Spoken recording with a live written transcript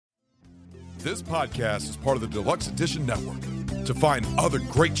This podcast is part of the Deluxe Edition Network. To find other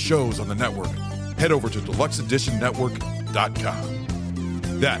great shows on the network, head over to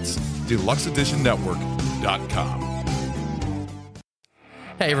deluxeeditionnetwork.com. That's deluxeeditionnetwork.com.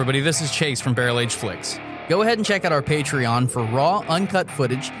 Hey everybody, this is Chase from Barrel Age Flicks. Go ahead and check out our Patreon for raw, uncut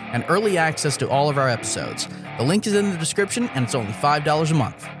footage and early access to all of our episodes. The link is in the description and it's only $5 a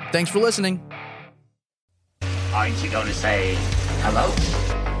month. Thanks for listening. Aren't you going to say hello?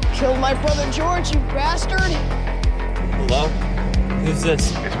 Killed my brother George, you bastard! Hello? Who's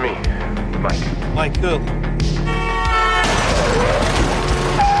this? It's me, Mike. Mike who?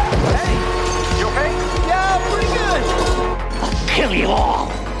 Hey! You okay? Yeah, pretty good! I'll kill you all!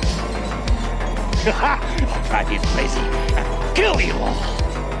 I'll drive you crazy and kill you all!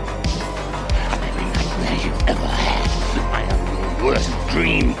 Every nightmare you've ever had, I am your worst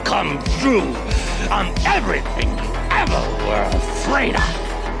dream come true! I'm everything you ever were afraid of!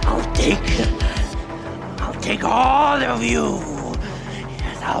 I'll take all of you,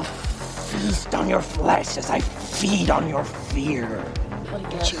 and I'll feast on your flesh as I feed on your fear. I'll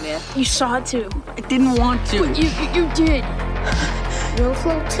get you, man. You saw it too. I didn't want to. But you did. You'll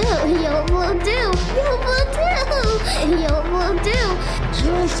float too. You'll float too. You'll float too. You'll float too.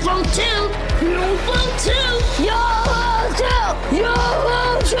 You'll float too. You'll float too. You'll float too. You'll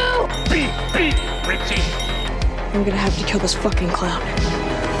float too. Beat, Richie. I'm gonna have to kill this fucking clown.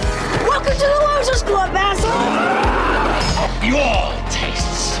 Welcome to the Losers Club, asshole! You all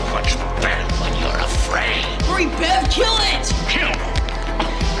taste so much better when you're afraid. Hurry, Bev, kill it! Kill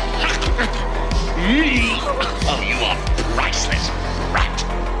me! Oh, you are priceless, rat.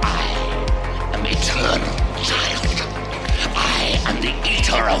 I am eternal child. I am the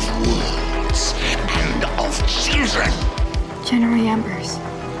eater of worlds and of children. January embers.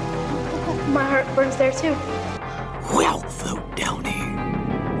 My heart burns there too. We'll float down here.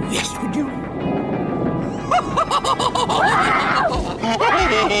 Yes, we do.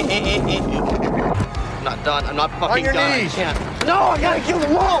 I'm not done. I'm not fucking your done. knees. I can't. No, I gotta kill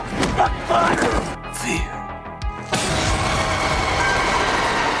them all! Fear.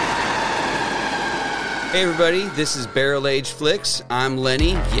 Hey everybody, this is Barrel Age Flicks. I'm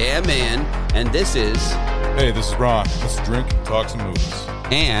Lenny, yeah man, and this is... Hey, this is Ron. Let's drink, talk some movies.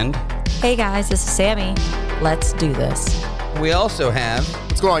 And Hey guys, this is Sammy. Let's do this. we also have...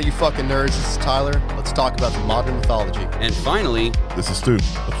 What's going on, you fucking nerds? This is Tyler. Let's talk about some modern mythology. And finally... This is Stu.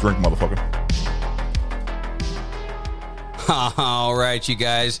 Let's drink, motherfucker. All right, you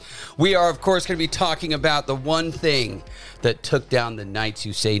guys. We are, of course, going to be talking about the one thing that took down the Knights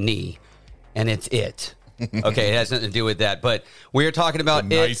Who Say Knee, and it's it. Okay, it has nothing to do with that, but we are talking about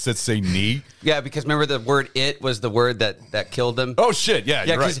The it. Knights that say knee? Yeah, because remember the word it was the word that killed them? Oh, shit. Yeah,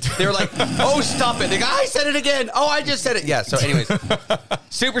 Yeah, you're because right. they were like, oh, stop it. They go, I said it again. Oh, I just said it. Yeah, so anyways,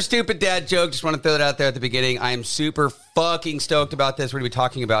 super stupid dad joke. Just want to throw that out there at the beginning. I am super fucking stoked about this. We're going to be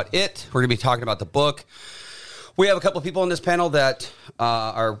talking about it. We're going to be talking about the book. We have a couple of people on this panel that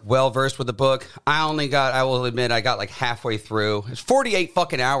are well-versed with the book. I will admit, I got like halfway through. It's 48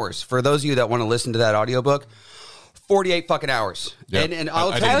 fucking hours. For those of you that want to listen to that audiobook, 48 fucking hours. Yeah. And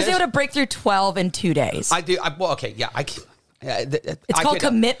I'll I tell I you was this. able to break through 12 in 2 days. I do. Well, okay, yeah. It's called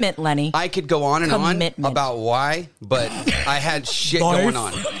commitment, Lenny. I could go on and Commitment. on about why, but I had shit going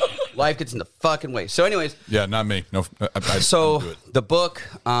on. Life gets in the fucking way. So anyways, Yeah, not me. No. so do it. the book,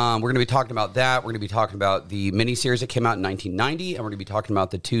 we're going to be talking about that. We're going to be talking about the miniseries that came out in 1990, and we're going to be talking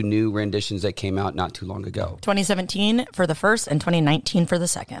about the two new renditions that came out not too long ago. 2017 for the first and 2019 for the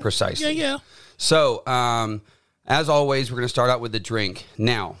second. Precisely. Yeah. So, as always, we're going to start out with the drink.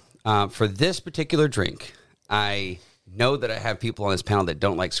 Now, for this particular drink, I know that I have people on this panel that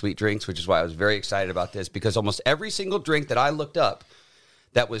don't like sweet drinks, which is why I was very excited about this, because almost every single drink that I looked up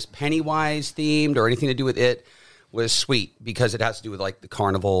that was Pennywise themed or anything to do with it was sweet, because it has to do with like the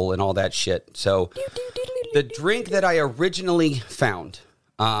carnival and all that shit. So the drink that I originally found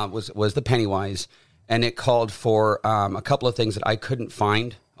was the Pennywise, and it called for a couple of things that I couldn't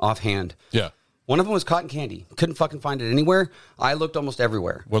find offhand. Yeah. One of them was cotton candy. Couldn't fucking find it anywhere. I looked almost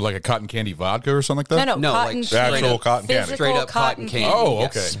everywhere. What, like a cotton candy vodka or something like that? No, cotton like sugar. actual cotton candy. Physical Straight up cotton candy. Oh, Yes.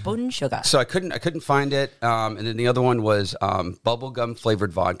 okay. Spoon sugar. So I couldn't find it. And then the other one was bubblegum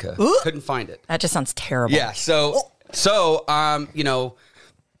flavored vodka. Couldn't find it. That just sounds terrible. Yeah. So you know,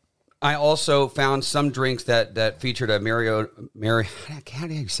 I also found some drinks that featured a how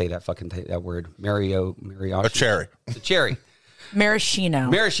do you say that fucking that word? A cherry. The cherry. Maraschino.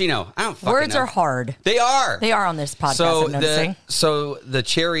 Maraschino. I don't fucking Words know. are hard. They are. They are on this podcast, I'm noticing. So the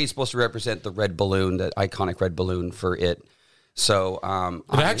cherry is supposed to represent the red balloon, the iconic red balloon for it. So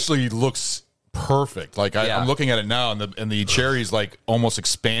It actually looks perfect. Like I'm looking at it now, and the cherry's like almost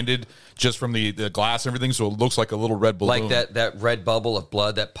expanded just from the glass and everything, so it looks like a little red balloon. Like that red bubble of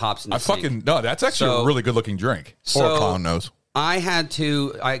blood that pops in the sink. That's actually a really good looking drink. Or a clown nose. I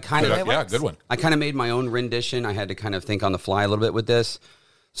kind of good one. I kind of made my own rendition. I had to kind of think on the fly a little bit with this.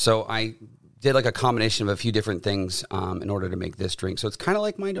 So I did like a combination of a few different things in order to make this drink. So it's kind of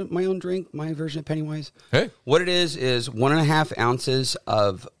like my own drink, my version of Pennywise. Hey. What it is 1.5 ounces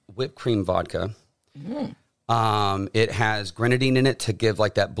of whipped cream vodka. It has grenadine in it to give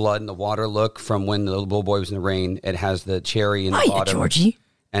like that blood and the water look from when the little boy was in the rain. It has the cherry in the bottom. Georgie.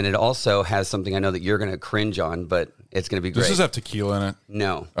 And it also has something I know that you're going to cringe on, but it's going to be great. Does this have tequila in it?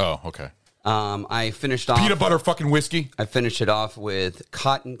 No. Oh, okay. I finished off peanut butter fucking whiskey. I finished it off with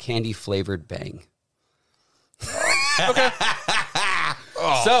cotton candy flavored Bang. Okay.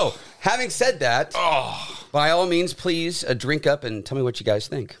 So, having said that, by all means, please drink up and tell me what you guys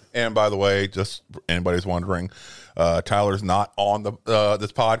think. And by the way, just anybody's wondering, Tyler's not on the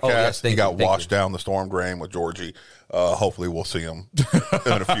this podcast. Yes, he got washed down the storm drain with Georgie. Hopefully, we'll see him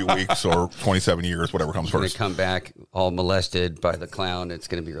in a few weeks or 27 years, whatever comes He's going first. to come back all molested by the clown. It's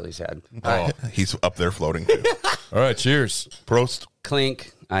going to be really sad. He's up there floating too. All right, cheers. Prost.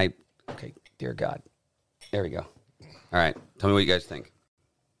 Clink. Okay, dear God. There we go. All right, tell me what you guys think.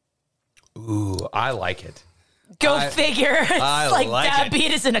 Ooh, I like it. Go figure. It's like like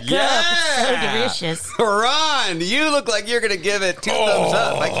diabetes in a cup. It's so delicious. Ron, you look like you're going to give it 2 thumbs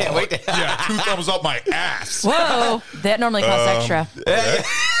up. I can't wait to. Yeah, 2 thumbs up my ass. Whoa, that normally costs extra.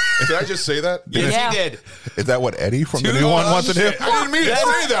 Did I just say that? Yes, you did. Is that what Eddie from the new one wants to do? I didn't mean to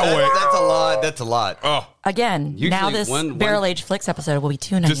say that way. That's a lot. That's a lot. Oh, Again, Usually now this Barrel Age Flicks episode will be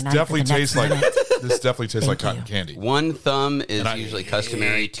 $2.99. this definitely tastes like this definitely tastes like Thank cotton candy. 1 thumb is I usually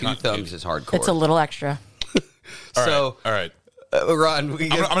customary. hate 2 cotton thumbs candy. is hardcore. It's a little extra. So, all right. Ron, I'm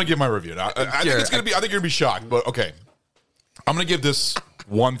gonna give my review. Now, I think it's gonna be. I think you're gonna be shocked, but okay. I'm gonna give this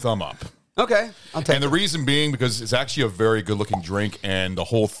 1 thumb up. Okay, I'll take And the reason being because it's actually a very good looking drink, and the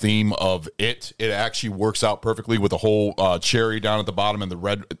whole theme of it actually works out perfectly with the whole cherry down at the bottom and the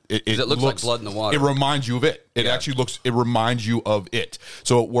red. It looks like blood in the water. It reminds you of it. It actually looks. It reminds you of it.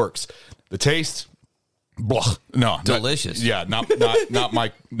 So it works. The taste. Blah. No, delicious. Not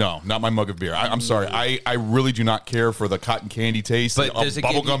my mug of beer. I'm sorry. I really do not care for the cotton candy taste. But does it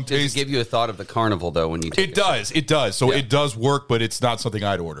give you a thought of the carnival though when you take it? It does. So it does work, but it's not something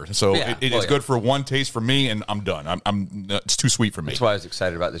I'd order. So it is good for one taste for me, and I'm done. It's too sweet for me. That's why I was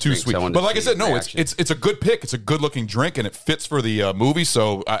excited about this. Too drink, sweet. so But like I said, no, it's a good pick. It's a good looking drink, and it fits for the movie.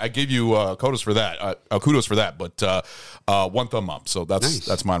 So I give you kudos for that. But 1 thumb up. So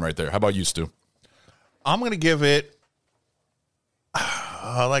that's mine right there. How about you, Stu? I'm going to give it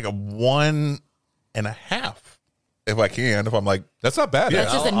like a 1.5 if I can. If I'm like, that's not bad.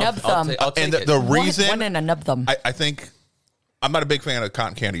 That's just a nub thumb. I'll take and the reason one and a nub thumb. I think I'm not a big fan of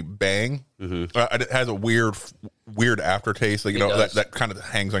cotton candy Bang. It has a weird aftertaste. Like, that kind of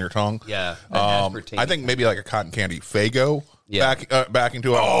hangs on your tongue. Yeah. I think maybe like a cotton candy Faygo. Yeah. Back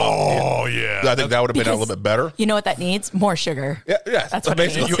into it. Oh, yeah. I think that would have been a little bit better. You know what that needs? More sugar. Yeah, That's what it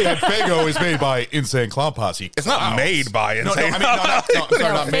basically. needs. And Faygo is made by Insane Clown Posse. It's not made by Insane. Not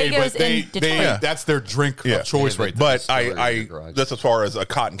made, but Faygo's in Detroit. that's their drink of choice right there. But I just as far as a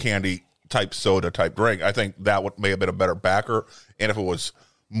cotton candy type soda type drink, I think that may have been a better backer. And if it was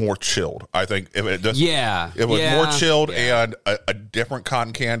more chilled, I think if it just it was more chilled and a different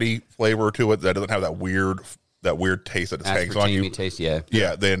cotton candy flavor to it that doesn't have that weird taste that just hangs on you. Taste,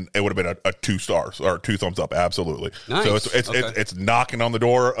 then it would have been a 2 stars or 2 thumbs up, absolutely. Nice. So it's knocking on the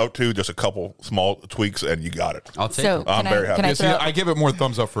door up to just a couple small tweaks, and you got it. I'll take it. I'm very happy. I give it more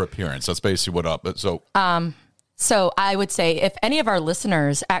thumbs up for appearance. That's basically what up. So I would say if any of our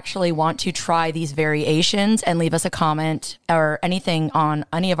listeners actually want to try these variations and leave us a comment or anything on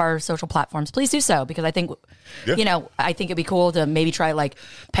any of our social platforms, please do so, because I think, I think it'd be cool to maybe try like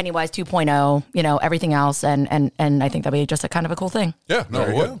Pennywise 2.0, everything else. And I think that'd be just a kind of a cool thing. Yeah, no,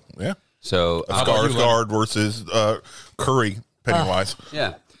 it would. Yeah. So Skarsgård versus Curry Pennywise.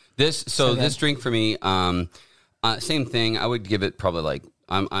 Yeah. This drink for me, same thing. I would give it probably like,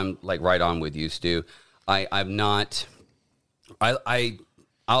 I'm like right on with you, Stu. I'll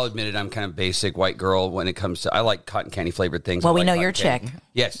admit it. I'm kind of basic white girl when it comes to. I like cotton candy flavored things. Well, we know you're a chick.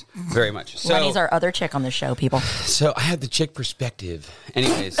 Yes, very much. So, Lenny's our other chick on the show, people. So I have the chick perspective.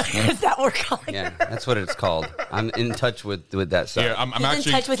 Anyways, is that what we're calling? Yeah, that's what it's called. I'm in touch with that stuff. Yeah, I'm He's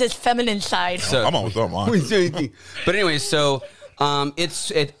actually in touch with his feminine side. So, I'm almost on mine. But anyways, so I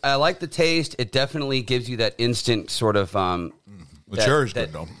like the taste. It definitely gives you that instant sort of the cherry's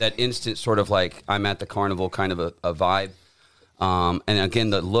good though. That instant sort of like I'm at the carnival kind of a vibe. And again,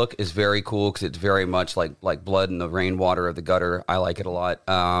 the look is very cool because it's very much like blood in the rainwater of the gutter. I like it a lot.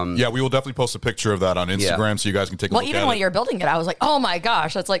 Yeah, we will definitely post a picture of that on Instagram so you guys can take a look at it. Well, even when you're building it, I was like, oh my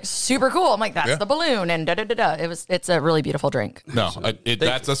gosh, that's like super cool. I'm like, that's the balloon and da-da-da-da. It's a really beautiful drink. No,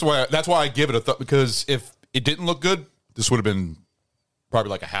 that's why I give it a because if it didn't look good, this would have been probably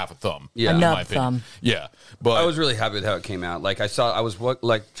like a half a thumb. Yeah, in my nub opinion. thumb. Yeah, but I was really happy with how it came out. Like I was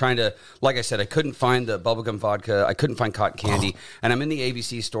trying to, like I said, I couldn't find the bubblegum vodka. I couldn't find cotton candy, and I'm in the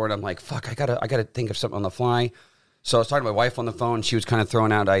ABC store, and I'm like, fuck, I gotta think of something on the fly. So I was talking to my wife on the phone. She was kind of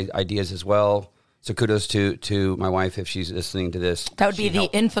throwing out ideas as well. So kudos to my wife if she's listening to this. That would be the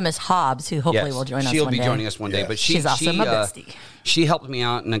infamous Hobbs, who hopefully will join us one day. She'll be joining us one day. But she's also my bestie. She helped me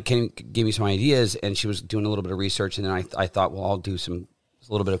out and gave me some ideas, and she was doing a little bit of research, and then I thought, well, I'll do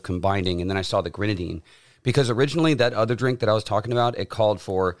a little bit of combining, and then I saw the grenadine, because originally that other drink that I was talking about, it called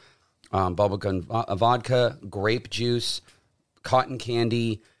for bubblegum vodka, grape juice, cotton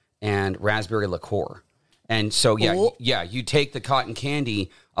candy, and raspberry liqueur. And so you take the cotton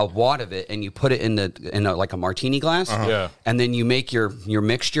candy, a wad of it, and you put it in like a martini glass, and then you make your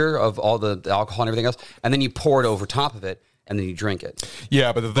mixture of all the alcohol and everything else, and then you pour it over top of it, and then you drink it.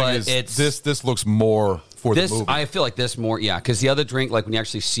 Yeah, but the thing is, this looks more for the movie. I feel like this more, because the other drink, like when you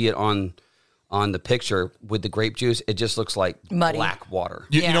actually see it on the picture with the grape juice, it just looks like muddy black water.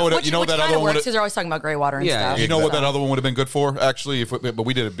 You know what? You know what that other one because they're always talking about gray water and stuff. You know what that other one would have been good for? Actually, but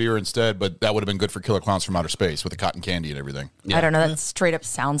we did a beer instead. But that would have been good for Killer Clowns from Outer Space with the cotton candy and everything. Yeah. I don't know. That straight up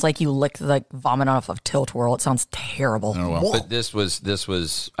sounds like you licked the vomit off of Tilt Whirl. It sounds terrible. Oh, well. But this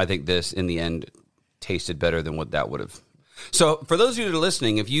was. I think this in the end tasted better than what that would have. So for those of you that are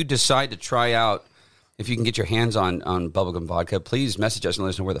listening, if you decide to try out, if you can get your hands on bubblegum vodka, please message us and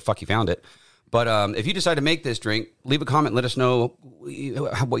let us know where the fuck you found it. But if you decide to make this drink, leave a comment. Let us know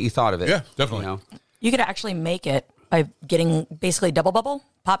what you thought of it. Yeah, definitely. You could actually make it by getting basically double bubble,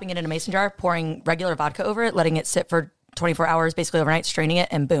 popping it in a mason jar, pouring regular vodka over it, letting it sit for 24 hours, basically overnight, straining it,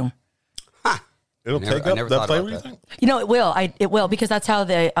 and boom. It'll take up that flavor, you think? It will. It will, because that's how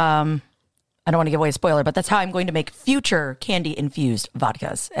the... I don't want to give away a spoiler, but that's how I'm going to make future candy-infused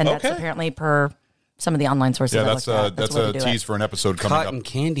vodkas. And that's apparently per some of the online sources. Yeah, that's a tease for an episode coming up. Cotton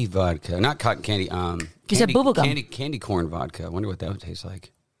candy vodka. Not cotton candy. You said bubblegum. Candy corn vodka. I wonder what that would taste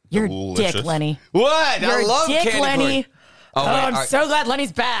like. You're a dick, Lenny. What? You're I love dick, candy Lenny. corn. I'm so glad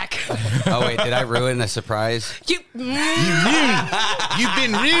Lenny's back. Oh, wait. Did I ruin the surprise? You ruined. You've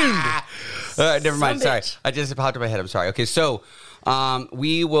been ruined. Never mind. Sorry. I just popped in my head. I'm sorry. Okay, so...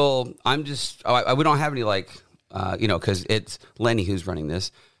 we will. We don't have any because it's Lenny who's running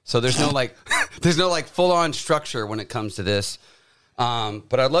this, so there's no full on structure when it comes to this.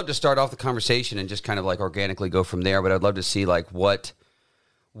 But I'd love to start off the conversation and just kind of organically go from there. But I'd love to see what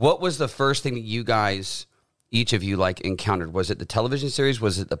was the first thing that you guys, each of you, encountered? Was it the television series?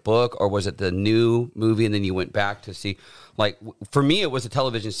 Was it the book? Or was it the new movie? And then you went back to see. For me, it was a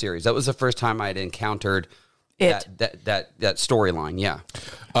television series. That was the first time I had encountered that storyline. Yeah.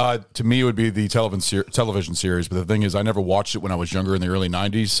 To me, it would be the television series. But the thing is, I never watched it when I was younger in the early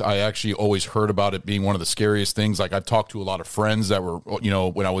 90s. I actually always heard about it being one of the scariest things. I've talked to a lot of friends that were,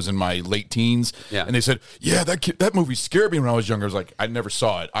 when I was in my late teens. Yeah. And they said, yeah, that movie scared me when I was younger. I was like, I never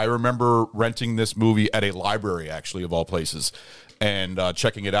saw it. I remember renting this movie at a library, actually, of all places, and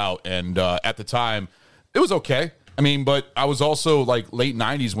checking it out. And at the time, it was okay. I mean, but I was also late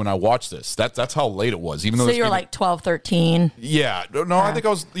 90s when I watched this. That's how late it was. Even though you were 12, 13. Yeah. No, I think I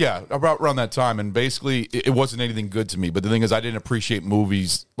was, about around that time. And basically, it wasn't anything good to me. But the thing is, I didn't appreciate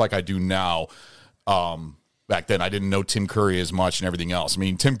movies like I do now. Back then, I didn't know Tim Curry as much and everything else. I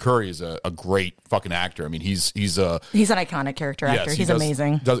mean, Tim Curry is a great fucking actor. I mean, he's an iconic character actor. He's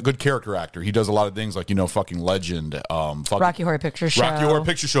amazing. Does a good character actor. He does a lot of things fucking Legend, Rocky Horror Picture Show. Rocky Horror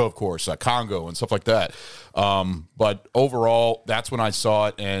Picture Show, of course, Congo and stuff like that. But overall, that's when I saw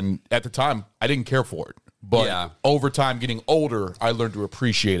it, and at the time, I didn't care for it. But over time, getting older, I learned to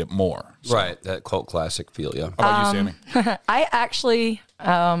appreciate it more. So. Right, that cult classic feel, yeah. How about you, Sammy? I actually,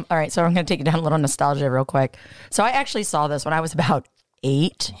 all right, so I'm going to take you down a little nostalgia real quick. So I actually saw this when I was about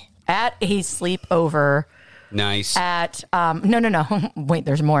 8 at a sleepover. Nice. At, no. Wait,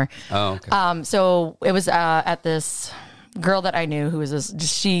 there's more. Oh, okay. So it was at this girl that I knew who was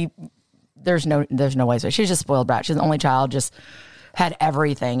there's no way. She was just spoiled brat. She's the only child, just had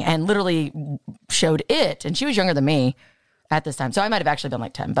everything and literally showed it. And she was younger than me at this time. So I might have actually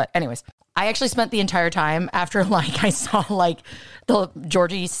been 10. But anyways, I actually spent the entire time after I saw the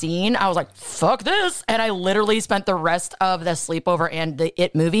Georgie scene. I was like, fuck this. And I literally spent the rest of the sleepover and the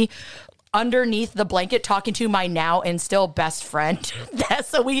It movie underneath the blanket talking to my now and still best friend.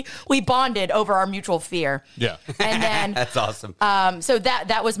 So we bonded over our mutual fear. Yeah. And then that's awesome. So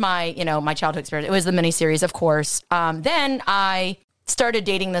that was my, my childhood experience. It was the miniseries, of course. Then I started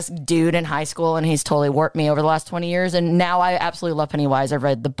dating this dude in high school, and he's totally warped me over the last 20 years. And now I absolutely love Pennywise. I've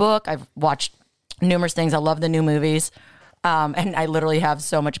read the book. I've watched numerous things. I love the new movies. And I literally have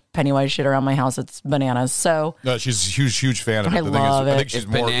so much Pennywise shit around my house. It's bananas. So no, she's a huge fan of it. I love it. I think she's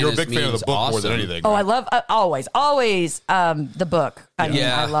you're a big fan of the book more than anything. Oh, right? I love always the book. I mean,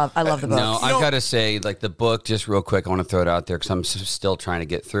 I love the book. No, I've got to say, like the book, just real quick, I want to throw it out there because I'm still trying to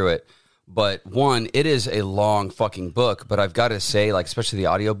get through it. But one, it is a long fucking book, but I've got to say, like, especially the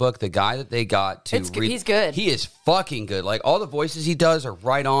audiobook, the guy that they got to read, he's good. He is fucking good. Like, all the voices he does are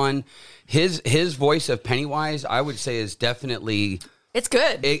right on. His voice of Pennywise, I would say, is definitely... It's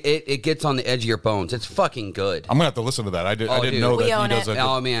good. It gets on the edge of your bones. It's fucking good. I'm going to have to listen to that. I didn't know that he does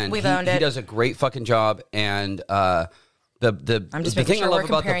Oh, man. We've owned it. He does a great fucking job, and... I'm just making sure we're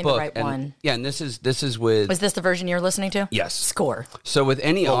comparing the right one. Yeah, and this is with... Was this the version you're listening to? Yes. Score. So with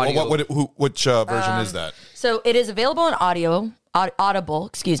any audio... Which version is that? So it is available in Audible,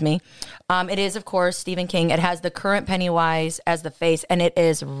 excuse me. It is, of course, Stephen King. It has the current Pennywise as the face, and it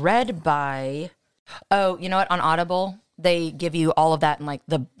is read by... Oh, you know what? On Audible, they give you all of that in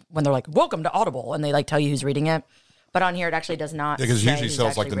when they're like, welcome to Audible, and they tell you who's reading it. But on here, it actually does not. Because it usually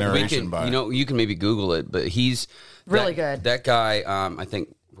sells the narration by. You can maybe Google it, but he's really good. That guy, I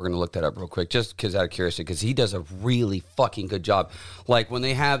think we're going to look that up real quick, just because out of curiosity, because he does a really fucking good job. Like when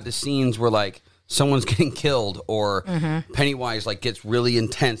they have the scenes where like someone's getting killed or Pennywise like gets really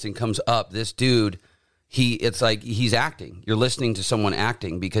intense and comes up, this dude, it's like he's acting. You're listening to someone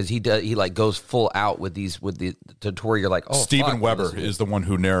acting because he like goes full out with the to where you're like, oh. Steven Weber is the one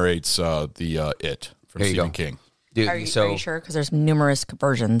who narrates the It from Stephen King. Dude, are you sure? Because there's numerous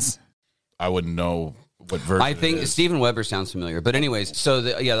versions. I wouldn't know what version. I think Steven Weber sounds familiar. But anyways, so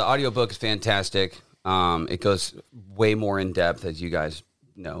the audiobook is fantastic. It goes way more in depth, as you guys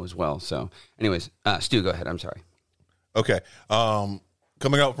know as well. So anyways, Stu, go ahead. I'm sorry. Okay.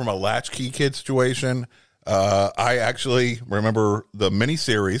 Coming out from a latchkey kid situation, I actually remember the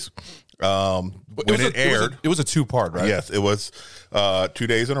miniseries when it aired. It was a 2-part, right? Yes, it was 2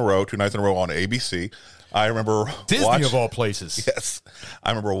 days in a row, 2 nights in a row on ABC. I remember Disney of all places. Yes, I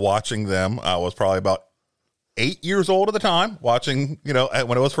remember watching them. I was probably about 8 years old at the time, watching when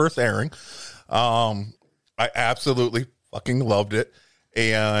it was first airing. I absolutely fucking loved it,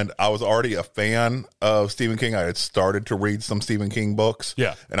 and I was already a fan of Stephen King. I had started to read some Stephen King books.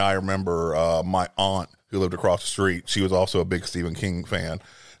 Yeah, and I remember my aunt who lived across the street. She was also a big Stephen King fan,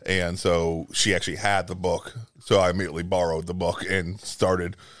 and so she actually had the book. So I immediately borrowed the book and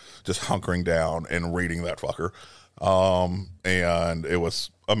started just hunkering down and reading that fucker. And it was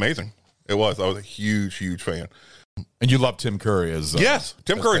amazing. I was a huge fan. And you love Tim Curry as yes,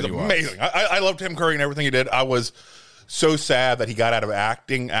 Tim Curry is amazing. I love Tim Curry and everything he did. I was so sad that he got out of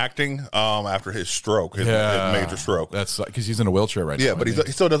acting after his stroke, his major stroke. That's because he's in a wheelchair right now. Yeah, but he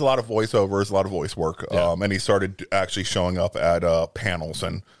still does a lot of voiceovers, a lot of voice work. Yeah. And he started actually showing up at panels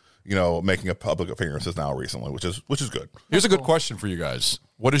and making a public appearances now recently, which is good. Here's a good question for you guys.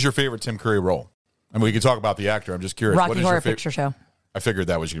 What is your favorite Tim Curry role? I mean, we can talk about the actor. I'm just curious. Rocky what is Horror Picture Show. I figured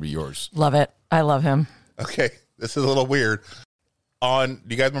that was going to be yours. Love it. I love him. Okay, this is a little weird. Do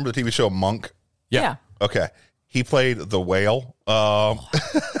you guys remember the TV show Monk? Yeah. Okay, he played the whale.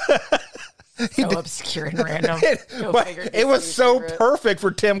 So obscure and random. It was so perfect for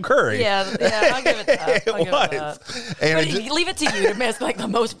Tim Curry. Yeah, I'll give it that. Leave it to you to miss like the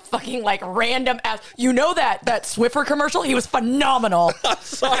most fucking like random ass. You know that Swiffer commercial? He was phenomenal. I'm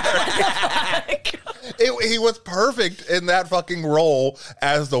sorry. He was perfect in that fucking role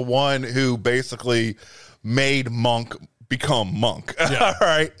as the one who basically made Monk become Monk. Yeah. All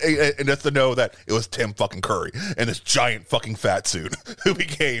right. And just to know that it was Tim fucking Curry in this giant fucking fat suit who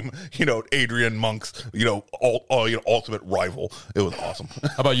became, Adrian Monk's, ultimate rival. It was awesome.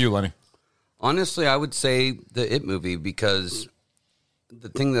 How about you, Lenny? Honestly, I would say the It movie, because the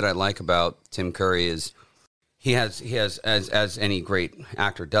thing that I like about Tim Curry is he has as any great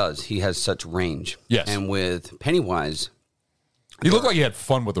actor does, he has such range. Yes. And with Pennywise, you look like you had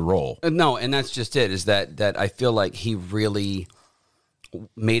fun with the role. No, and that's just it, is that I feel like he really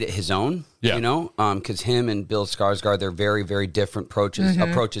made it his own, because him and Bill Skarsgård, they're very, very different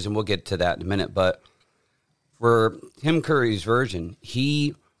approaches, and we'll get to that in a minute. But for Tim Curry's version,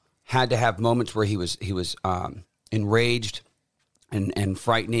 he had to have moments where he was enraged and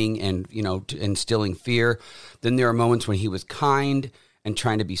frightening and, instilling fear. Then there are moments when he was kind, and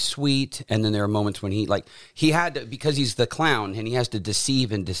trying to be sweet. And then there are moments when he had to, because he's the clown and he has to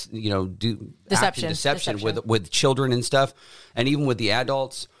deceive and do deception with children and stuff, and even with the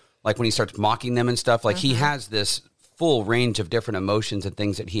adults, like when he starts mocking them and stuff, like he has this full range of different emotions and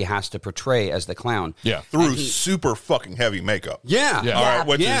things that he has to portray as the clown. Yeah. Through super fucking heavy makeup. Yeah. All right.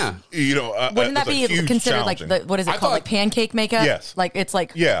 Which is, wouldn't that be considered like what is it called? Like pancake makeup? Yes. Like it's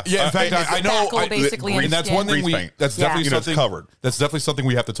like yeah. In fact, I know basically, and that's one thing that's definitely something covered. That's definitely something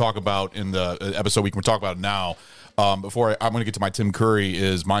we have to talk about in the episode. We can talk about it now. Before I'm going to get to my Tim Curry,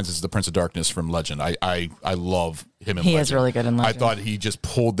 mine's is the Prince of Darkness from Legend. I love him in Legend. He is really good in Legend. I thought he just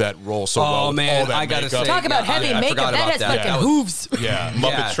pulled that role so well. Oh man, all that I gotta makeup. say, talk about heavy makeup. That has fucking hooves. Yeah,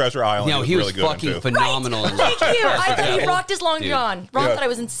 Muppets Treasure Island. No, he was really fucking good phenomenal. Right. Thank you. I thought he rocked his Long John. Ron thought I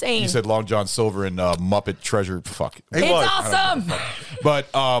was insane. He said Long John Silver in Muppet Treasure. Fuck, it's awesome.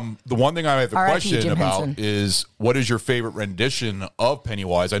 But the one thing I have a question about Henson. is, what is your favorite rendition of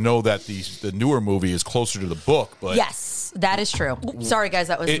Pennywise? I know that the newer movie is closer to the book, but yes, that is true. Sorry, guys,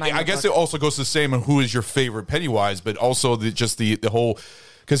 that was my. I guess it also goes to the same on who is your favorite Pennywise, but also the whole,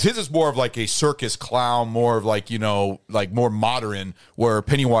 because his is more of like a circus clown, more of like like more modern, where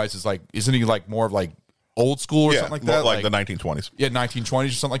Pennywise is like, isn't he like more of like old school or something like that, like the 1920s? Yeah, 1920s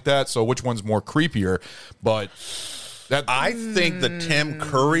or something like that. So which one's more creepier? But I think the Tim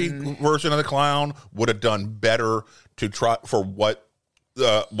Curry version of the clown would have done better to try for what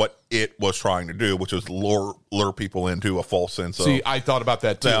it was trying to do, which was lure people into a false sense of. See, I thought about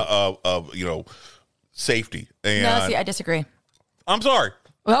that too. Of safety. And No, see, I disagree. I'm sorry.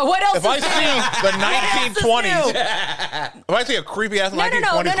 Well, what else? If I see the 1920s, if I see a creepy ass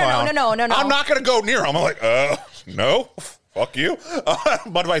 1920s clown, no, I'm not going to go near him. I'm like, no, fuck you.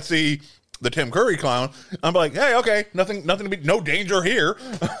 But if I see the Tim Curry clown, I'm like, hey, okay, nothing to be, no danger here.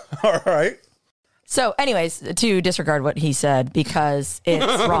 All right. So, anyways, to disregard what he said because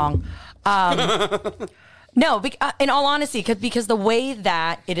it's wrong. No, in all honesty, because the way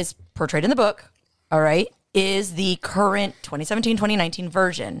that it is portrayed in the book, all right, is the current 2017-2019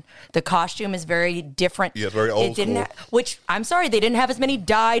 version. The costume is very different. Yeah, very old school. Which, I'm sorry, they didn't have as many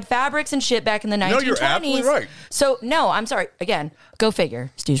dyed fabrics and shit back in the 1920s. No, you're absolutely right. So, no, I'm sorry. Again, go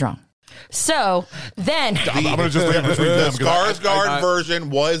figure. Steve's wrong. So then, I'm going to just leave it between them. Skarsgård version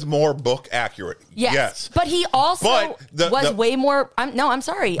was more book accurate. Yes. But he also was way more. I'm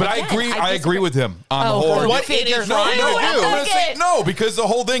sorry. But again, I agree with him on the whole. What it is trying to do. No, because the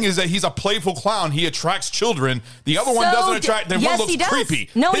whole thing is that he's a playful clown. He attracts children. The other one doesn't attract. The one looks creepy.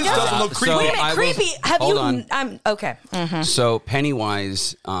 No, his doesn't look creepy. Wait a minute, creepy. Hold on. I'm okay. Mm-hmm. So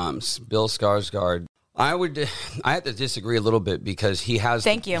Pennywise, Bill Skarsgård. I have to disagree a little bit because he has.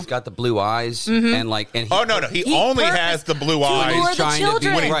 He's got the blue eyes and he only has the blue eyes. Lure the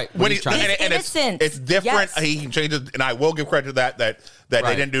children. It's different. Yes. He changes, and I will give credit to that they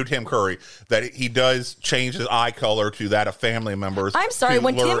didn't do Tim Curry. That he does change his eye color to that of family members. I'm sorry,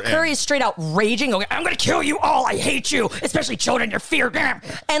 when Tim Curry is straight out raging, okay, I'm going to kill you all. I hate you, especially children. You're fear.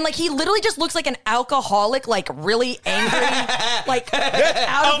 And like he literally just looks like an alcoholic, like really angry, like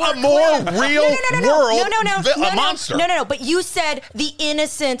out of a more real world monster. No. But you said the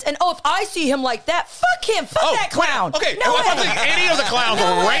innocent, and if I see him like that, fuck him, fuck that clown. Okay, if I think any of the clowns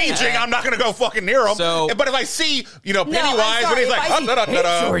are raging, I'm not going to go fucking near him. But if I see, Pennywise when he's like, hey,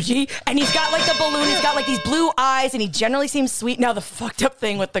 Georgie, and he's got like the balloon, he's got like these blue eyes, and he generally seems sweet. Now the fucked up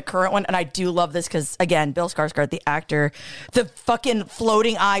thing with the current one, and I do love this because again, Bill Skarsgård, the actor, the fucking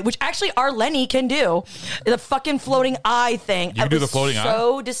floating eye, which actually our Lenny can do, the fucking floating eye thing. You can do the floating eye.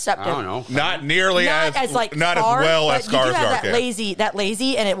 So deceptive. I don't know. Not nearly as well as Skarsgård. You do have that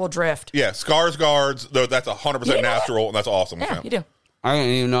lazy, and it will drift. Yeah, Skarsgård's though that's 100% natural, and that's awesome. Yeah, you do. I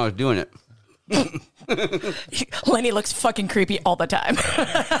didn't even know I was doing it. Lenny looks fucking creepy all the time.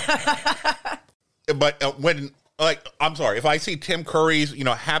 But when, I'm sorry, if I see Tim Curry's,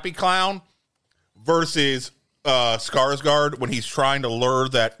 happy clown versus Skarsgård when he's trying to lure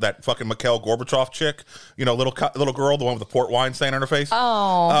that fucking Mikhail Gorbachev chick, little girl, the one with the port wine stain on her face.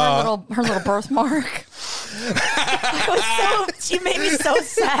 Oh, her little birthmark. She made me so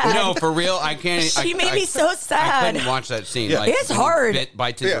sad. No, for real, I can't. She made me so sad. I couldn't watch that scene. Yeah. It's hard.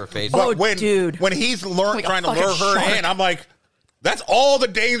 Bites into her face. But when he's trying to lure her in, I'm like, that's all the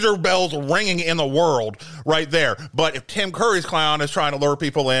danger bells ringing in the world right there. But if Tim Curry's clown is trying to lure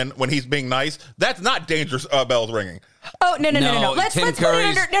people in when he's being nice, that's not danger bells ringing. Oh no! Let's put Tim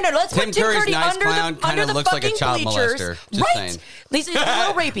Curry nice clown kind of looks like a child molester. Just saying. He's a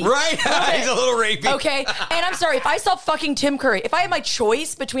little rapey. Right? He's a little rapey. Okay. And I'm sorry, if I saw fucking Tim Curry, if I had my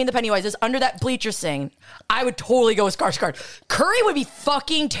choice between the Pennywises under that bleacher scene, I would totally go with Skarsgård. Curry would be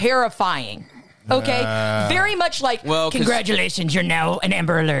fucking terrifying. Okay, very much like, congratulations, you're now an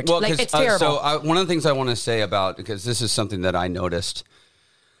Amber Alert. Well, like, it's terrible. One of the things I want to say about, because this is something that I noticed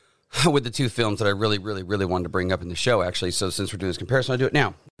with the two films that I really, really, really wanted to bring up in the show, actually. So since we're doing this comparison, I'll do it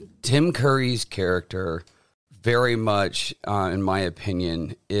now. Tim Curry's character, very much, in my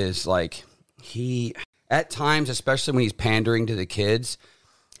opinion, is like he, at times, especially when he's pandering to the kids,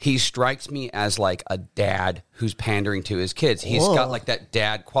 he strikes me as like a dad who's pandering to his kids. He's got like that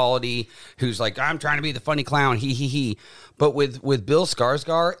dad quality who's like, I'm trying to be the funny clown, he. But with Bill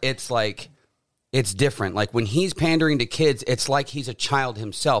Skarsgård, it's like, it's different. Like when he's pandering to kids, it's like he's a child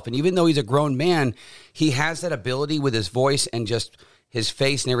himself. And even though he's a grown man, he has that ability with his voice and just his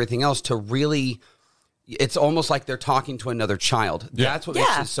face and everything else to really... It's almost like they're talking to another child. Yeah. That's what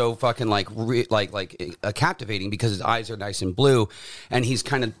makes it so fucking like captivating, because his eyes are nice and blue, and he's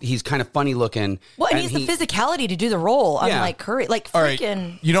kind of funny looking. Well, and he's the physicality to do the role. Unlike Curry, like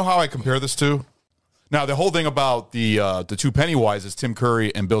freaking. Right. You know how I compare this to? Now, the whole thing about the two Pennywises, Tim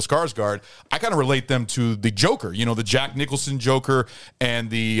Curry and Bill Skarsgård, I kind of relate them to the Joker. You know, the Jack Nicholson Joker and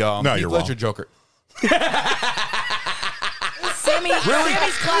the Heath Ledger Joker.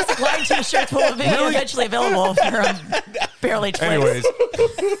 Sammy's classic line T-shirts will be eventually available for Barrel Age Flicks. Anyways,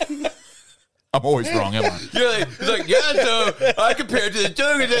 I'm always wrong, am I? He's like, yeah, so I compared to the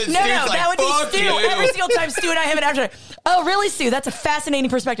Joker. No, that would be Stu. Every single time Stu and I have an after. Oh, really, Stu? That's a fascinating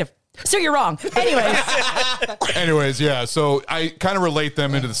perspective. So you're wrong. Anyways, yeah. So I kind of relate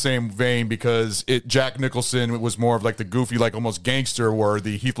them into the same vein, because Jack Nicholson was more of like the goofy, like almost gangster, where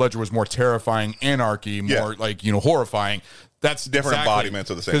the Heath Ledger was more terrifying, anarchy, more like, horrifying. That's different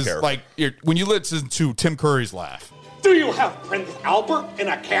embodiments of the same character. Like when you listen to Tim Curry's laugh. Do you have Prince Albert in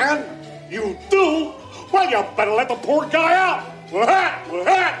a can? You do? Well, you better let the poor guy out.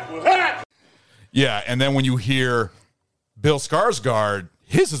 Yeah, and then when you hear Bill Skarsgård,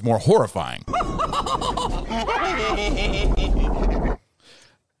 his is more horrifying.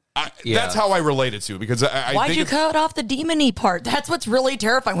 That's how I relate it to, because I why'd you cut off the demon-y part? That's what's really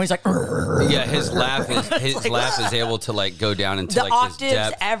terrifying when he's like, yeah, his laugh is able to like go down into the like octaves, this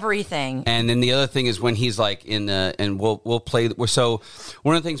depth, everything. And then the other thing is when he's like in the, and we'll play. So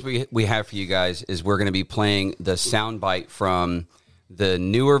one of the things we have for you guys is we're going to be playing the soundbite from the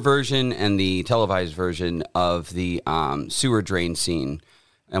newer version and the televised version of the sewer drain scene,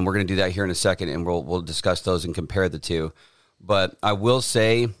 and we're going to do that here in a second, and we'll discuss those and compare the two. But I will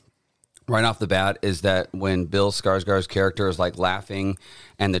say, right off the bat, is that when Bill Skarsgård's character is like laughing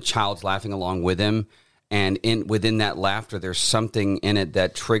and the child's laughing along with him, and within that laughter, there's something in it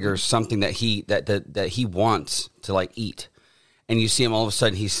that triggers something that he wants to like eat. And you see him all of a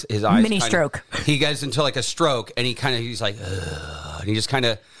sudden, his eyes mini stroke. He gets into like a stroke, and he's like, ugh, and he just kind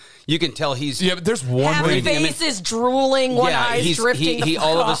of. You can tell he's... Yeah, but there's one... Half his face is drooling, one eye's drifting. He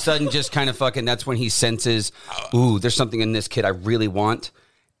all of a sudden just kind of fucking... That's when he senses, ooh, there's something in this kid I really want.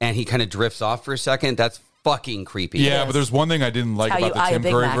 And he kind of drifts off for a second. That's fucking creepy. Yeah, but there's one thing I didn't like about the Tim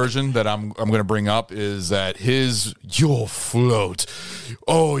Curry version that I'm going to bring up, is that his "you'll float,"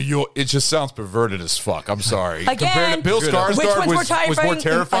 it just sounds perverted as fuck. I'm sorry. Again, compared to Bill Skarsgård was more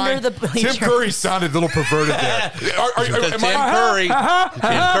terrifying. Tim Curry sounded a little perverted there.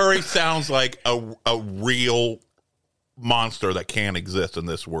 Tim Curry sounds like a real monster that can't exist in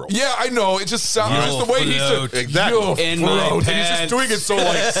this world. Yeah, I know. It just sounds just the way he said exactly. And he's just doing it so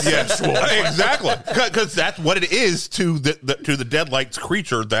like sensual. Exactly, because that's what it is to the Deadlights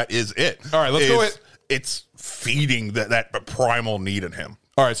creature. That is it. All right, let's go ahead. It's feeding that primal need in him.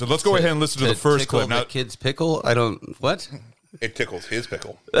 All right, so let's go ahead and listen to the first clip. Now, the kid's pickle. I don't what. It tickles his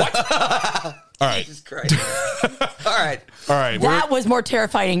pickle. What? All right. Jesus Christ. All right. That was more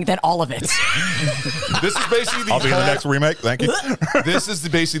terrifying than all of it. This is basically I'll be in the next remake. Thank you. This is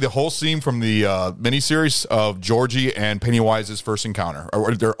basically the whole scene from the miniseries of Georgie and Pennywise's first encounter,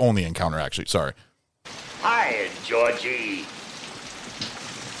 or their only encounter, actually. Sorry. Hi, Georgie.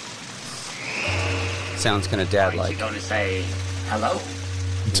 Sounds kind of dad-like. You going to say hello?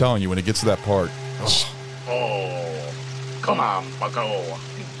 I'm telling you, when it gets to that part. Oh, come on, Bucko.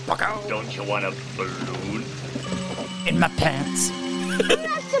 Bucko. Don't you want a balloon? In my pants. I'm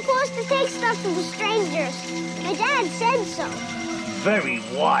not supposed to take stuff from strangers. My dad said so. Very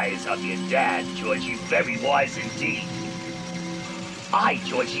wise of your dad, Georgie. Very wise indeed. I,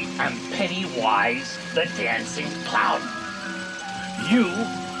 Georgie, am Pennywise, the dancing clown. You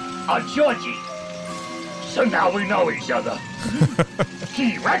are Georgie. So now we know each other.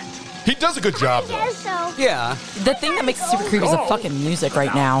 T-Rex. He does a good job, though. I guess so. Yeah. The thing that makes it super creepy is the fucking music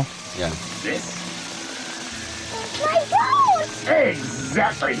right now. Yeah. This? My ghost!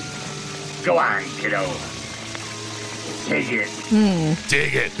 Exactly. Go on, kiddo. Dig it.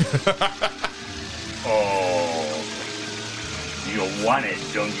 Dig it. Oh, you want it,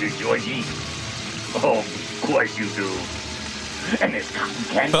 don't you, Georgie? Oh, of course you do. And there's cotton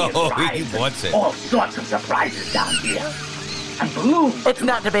candy and fries. He wants it. All sorts of surprises down here. And balloons. It's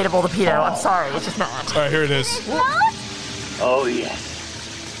not debatable, the pedo. I'm sorry. It's just not. All right, here it is. Oh, yes.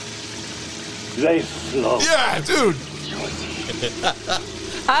 They float. Yeah, dude.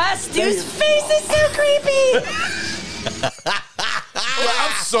 Stu's face is so creepy.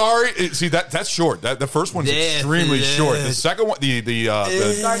 I'm sorry. See that's short. The first one's extremely short. The second one, the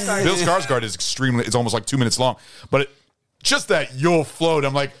Bill Skarsgård is extremely. It's almost like 2 minutes long. But just that you'll float.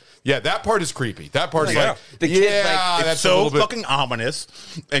 I'm like, yeah, that part is creepy. That part's like, the kid's that's it's so fucking ominous,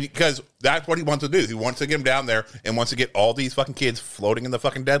 and because that's what he wants to do. He wants to get him down there and wants to get all these fucking kids floating in the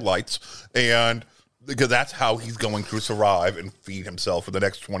fucking deadlights, and because that's how he's going to survive and feed himself for the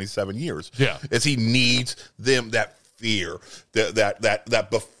next 27 years. Yeah, is he needs them that fear, that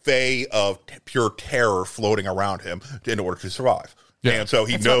buffet of pure terror floating around him in order to survive. Yeah. And so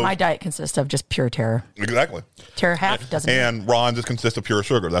he That's knows what my diet consists of, just pure terror. Exactly. Terror half doesn't. And Ron just consists of pure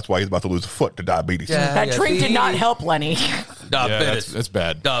sugar. That's why he's about to lose a foot to diabetes. That drink did not help Lenny. Diabetes. That's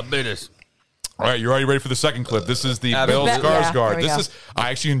bad. Diabetes. All right, you're already ready for the second clip. This is the Bill Skarsgård.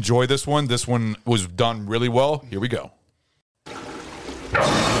 I actually enjoy this one. This one was done really well. Here we go.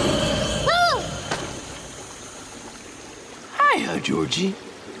 Hiya, Georgie.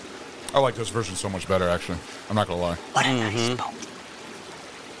 I like this version so much better, actually. I'm not going to lie. What a nice boat.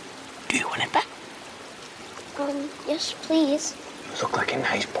 Do you want it back? Yes, please. You look like a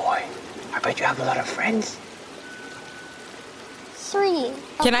nice boy. I bet you have a lot of friends. 3.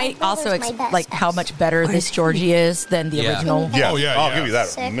 Can I also like how much better this Georgie is than the original? Yeah. Oh, yeah. I'll give you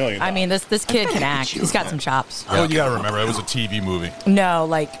that a million. I mean, this kid can act. He's got some chops. Oh, you got to remember, it was a TV movie. No,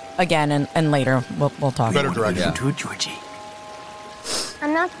 like, again, and later, we'll talk. Better direction. Too, Georgie.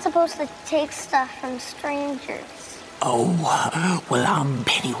 I'm not supposed to take stuff from strangers. Oh, well, I'm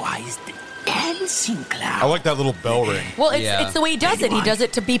Pennywise the Dancing Clown. I like that little bell ring. Well, it's the way he does it. He does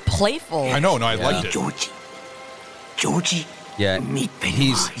it to be playful. I know. No, I liked it. Georgie. Yeah,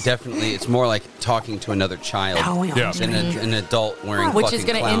 he's definitely, it's more like talking to another child than an adult wearing which is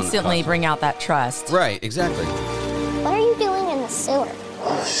going to instantly bring out that trust. Right, exactly. What are you doing in the sewer?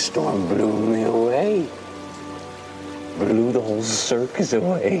 A storm blew me away. Blew the whole circus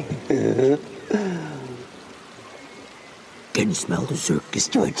away. Can you smell the circus,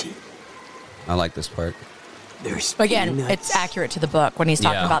 Georgie? I like this part. Again, it's accurate to the book when he's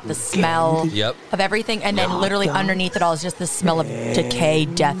talking about the smell of everything, and then literally underneath it all is just the smell of decay,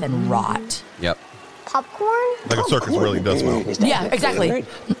 death, and rot. Yep. Popcorn? Like a circus really does smell. Yeah, exactly.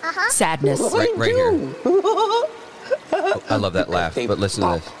 Sadness. Right here. I love that laugh, but listen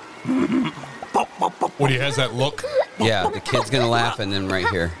to this. When he has that look? Yeah, the kid's going to laugh, and then right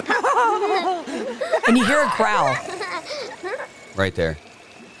here. And you hear a growl. Right there.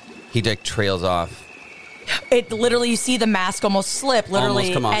 He like trails off. It literally, you see the mask almost slip, literally,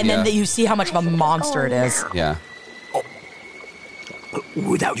 Almost come off, and then you see how much of a monster it is. Yeah.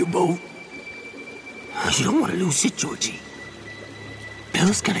 Without your boat, you don't want to lose it, Georgie.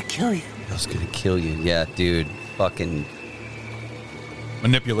 Bill's gonna kill you. Bill's gonna kill you. Yeah, dude. Fucking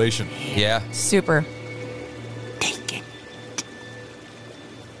manipulation. Yeah. Super.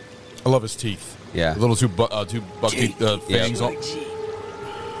 I love his teeth. Yeah. A little too buck teeth fangs. Yeah.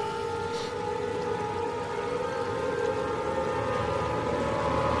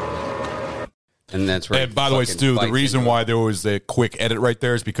 And that's right. And by the way, Stu, the reason why there was a quick edit right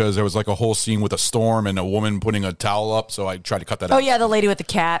there is because there was like a whole scene with a storm and a woman putting a towel up. So I tried to cut that out. Oh, yeah, the lady with the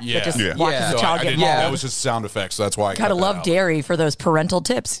cat that just watches the child get mauled. That was just sound effects. So that's why I gotta love Derry for those parental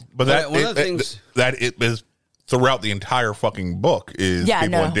tips. But one of the things that it is throughout the entire fucking book is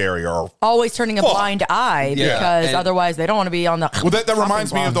people in Derry are always turning a blind eye because otherwise they don't want to be on the. Well, that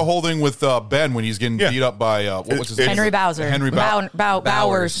reminds me of the whole thing with Ben when he's getting beat up by what was his name? Henry Bowser.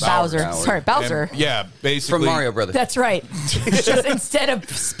 Bowser. Sorry, Bowser. And, basically from Mario Brothers. That's right. It's just instead of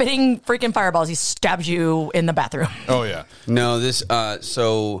spitting freaking fireballs, he stabs you in the bathroom. Oh yeah. No, this.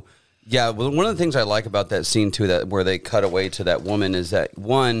 Yeah, well, one of the things I like about that scene too, that where they cut away to that woman, is that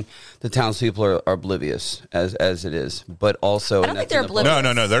one, the townspeople are oblivious as it is, but also I don't think they're oblivious.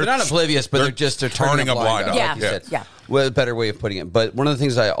 No, they're not oblivious, but they're turning a blind eye. Yeah. Well, a better way of putting it. But one of the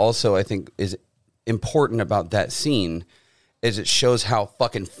things I think is important about that scene is it shows how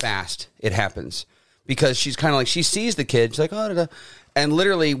fucking fast it happens, because she's kind of like, she sees the kid, she's like, oh, da, da. And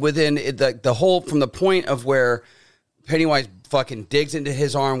literally within the whole, from the point of where Pennywise fucking digs into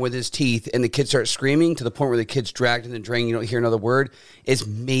his arm with his teeth and the kid starts screaming to the point where the kid's dragged in the drain, you don't hear another word, is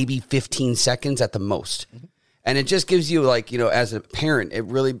maybe 15 seconds at the most. And it just gives you, like, you know, as a parent, it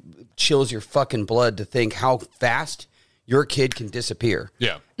really chills your fucking blood to think how fast your kid can disappear.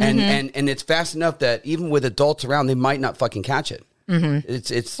 Yeah. And it's fast enough that even with adults around, they might not fucking catch it.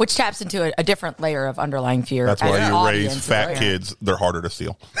 It's which taps into a different layer of underlying fear. That's why you raise audience fat kids. They're harder to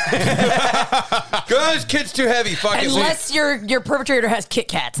steal. Because kid's too heavy. Fuck Unless your perpetrator has Kit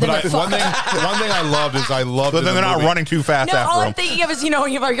Kats. Then But one thing I loved is I loved. But then they're not running too fast No, after all them. I'm thinking of is, you know,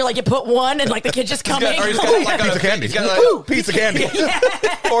 you're like, you put one and like the kid just coming. Or he's got like piece of candy. He's got like, Ooh, piece of candy.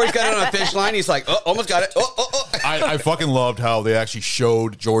 Or he's got it on a fish line. He's like, oh, almost got it. Oh. I fucking loved how they actually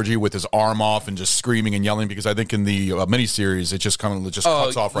showed Georgie with his arm off and just screaming and yelling, because I think in the miniseries it just kind of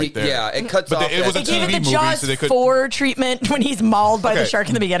cuts off right there. Yeah, it cuts but off. It was a They gave TV it the movie, Jaws so they could. 4 treatment when he's mauled by the shark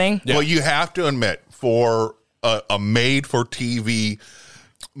in the beginning. Well, you have to admit, for a made-for-TV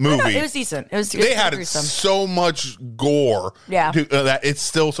movie, No, it was decent. They had gruesome. so much gore Yeah. that it's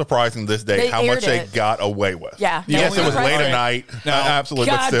still surprising this day They how much aired they it. got away with. Yeah. Yes, No, it was late right. at night. Now,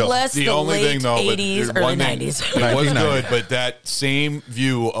 absolutely, but God still. bless the only late thing, though, but 80s, there's early one thing. 90s. It was 1990. good, but that same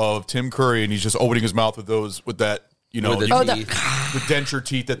view of Tim Curry, and he's just opening his mouth with that, you know, With the the teeth. denture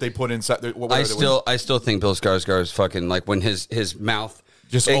teeth that they put inside. I still think Bill Skarsgård is fucking, like, when his mouth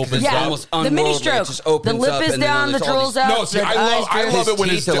just it- opens it's up. almost The mini unworldly. stroke. It just opens The lip up is and then down, there's the all drill's these- out. No, see, the I eyes love His it when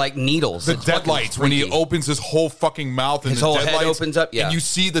teeth it's are like needles. the It's fucking deadlights when he freaky. opens his whole fucking mouth and His the whole head deadlights, opens up, yeah. and you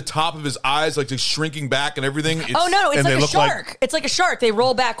see the top of his eyes like just shrinking back and everything. Oh, no, it's and like they a look like- shark. It's like a shark. They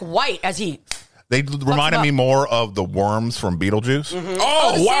roll back white as he... They reminded up. me more of the worms from Beetlejuice.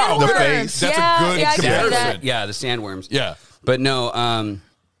 Oh, the wow, sandworms. the face. That's Yeah, a good yeah, I can see comparison. that. Yeah, the sandworms. Yeah. But no,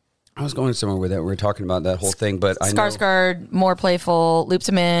 I was going somewhere with that. We were talking about that whole thing, but I know. Skarsgård, more playful, loops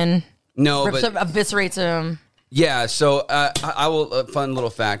him in, No, rips but him, eviscerates him. yeah. So I will. A fun little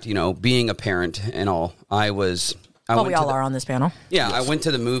fact. You know, being a parent and all, I went We all to the- are on this panel. Yeah, I went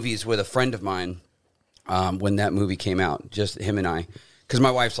to the movies with a friend of mine when that movie came out. Just him and I. Because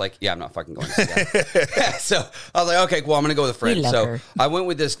my wife's like, yeah, I'm not fucking going to see that. So I was like, okay, well, I'm going to go with a friend. We love So her. I went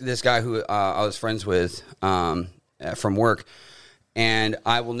with this guy who I was friends with from work. And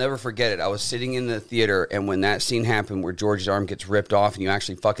I will never forget it. I was sitting in the theater, and when that scene happened where George's arm gets ripped off and you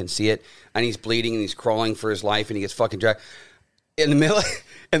actually fucking see it, and he's bleeding and he's crawling for his life and he gets fucking dragged. In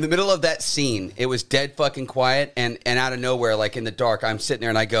the middle of that scene, it was dead fucking quiet, and out of nowhere, like in the dark, I'm sitting there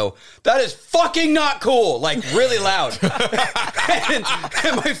and I go, "That is fucking not cool!" Like really loud.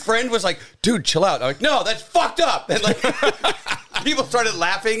 and my friend was like, "Dude, chill out." I'm like, "No, that's fucked up." And like people started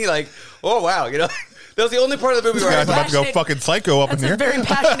laughing, like, "Oh wow," you know. That was the only part of the movie This where I guy's was about to go Passionate- fucking psycho up in That's a here. very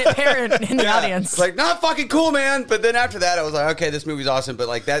passionate parent in the audience. It's like, not fucking cool, man. But then after that, I was like, okay, this movie's awesome. But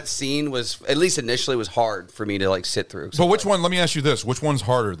like that scene was, at least initially, was hard for me to like sit through. So which one? Let me ask you this: which one's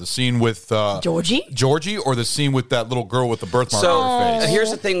harder, the scene with Georgie, or the scene with that little girl with the birthmark on her face?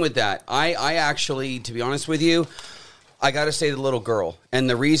 Here's the thing with that. I actually, to be honest with you, I got to say the little girl, and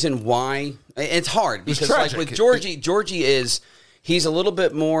the reason why it's hard because like with Georgie is. He's a little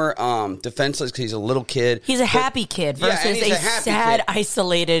bit more defenseless because he's a little kid. He's a happy kid versus and he's a happy sad, kid.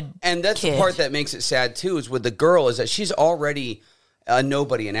 isolated And that's kid. the part that makes it sad, too, is with the girl, is that she's already a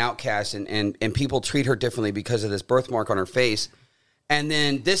nobody, an outcast, and people treat her differently because of this birthmark on her face. And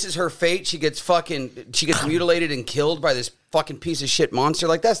then this is her fate. She gets mutilated and killed by this fucking piece of shit monster.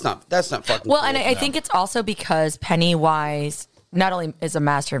 Like, that's not fucking Well, cool. and I think it's also because Pennywise not only is a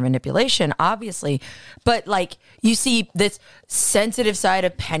master of manipulation, obviously, but like you see this sensitive side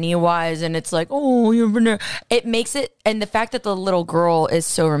of Pennywise, and it's like, oh, it makes it, and the fact that the little girl is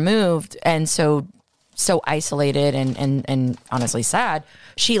so removed and so isolated and honestly sad,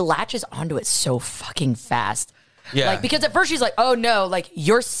 she latches onto it so fucking fast. Yeah. Like, because at first she's like, oh no, like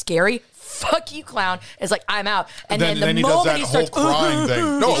you're scary. Fuck you, clown. It's like, I'm out. And then the he does moment that he whole starts crying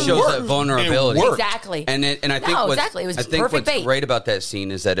thing. No, it it shows worked. that vulnerability. It worked. Exactly. And I think No, what's, exactly. It was I think perfect what's bait. great about that scene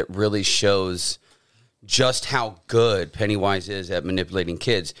is that it really shows just how good Pennywise is at manipulating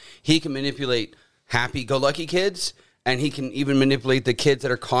kids. He can manipulate happy-go-lucky kids, and he can even manipulate the kids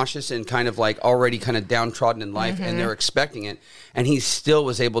that are cautious and kind of like already kind of downtrodden in life, and they're expecting it. And he still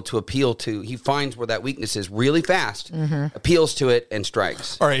was able to appeal to. He finds where that weakness is really fast, appeals to it, and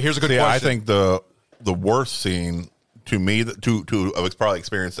strikes. All right, here's a good question. I think the worst scene to me to have probably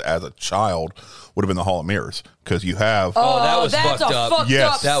experienced as a child would have been the Hall of Mirrors, because you have that was that's fucked a up. fucked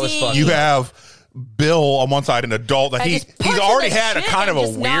Yes. up That was scene. fucked you have Bill on one side, an adult that And he's just punching already the had a shit kind of and a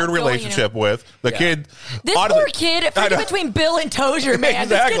just not weird going, relationship with the kid. This Honestly, poor kid, I freaking know. between Bill and Tozier, man.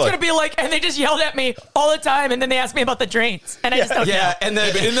 This Exactly. kid's gonna be like, and they just yelled at me all the time, and then they asked me about the drains, and I just don't know. Yeah, and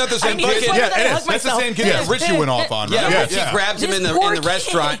then Isn't that the same I need to kid? sweat Yeah, that I it hug is. That's the myself. same kid that Richie went off on. Yeah, Right? Richie Yeah. grabs him This in the poor kid.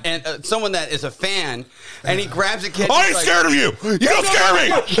 restaurant, and someone that is a fan, and he grabs a kid. I and ain't he's scared of you. You don't scare me.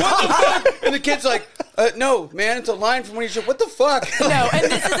 What the fuck? And the kid's like, no, man, it's a line from when he's like, what the fuck? No, and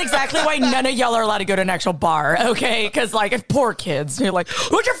this is exactly why none of y'all are allowed to go to an actual bar, okay? Because, like, if poor kids, you're like,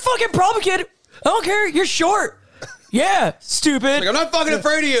 what's your fucking problem, kid? I don't care. You're short. Yeah, stupid. Like, I'm not fucking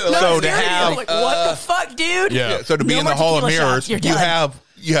afraid of you. No, so to have, like, what the fuck, dude? Yeah. So to be in the Hall of Mirrors, you have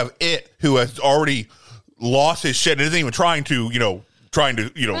It, who has already lost his shit and isn't even trying to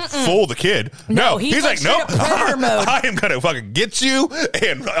fool the kid. No, he's like, nope. I am gonna fucking get you,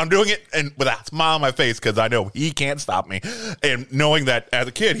 and I'm doing it, and with a smile on my face because I know he can't stop me. And knowing that as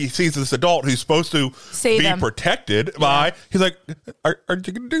a kid, he sees this adult who's supposed to be protected by. He's like, "Are you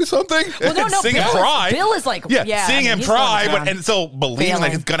gonna do something?" Well, no, seeing him try. Bill is like, seeing him try, and so believing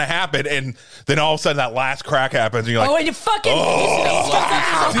that it's gonna happen, and then all of a sudden that last crack happens, and you're like, and you fucking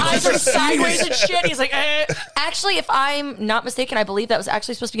eyes are sideways and shit. He's like, Actually, if I'm not mistaken, I believe that was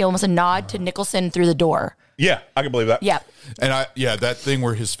actually supposed to be almost a nod to Nicholson through the door. Yeah, I can believe that. Yeah. And that thing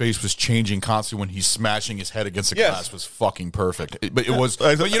where his face was changing constantly when he's smashing his head against the glass was fucking perfect. But it was,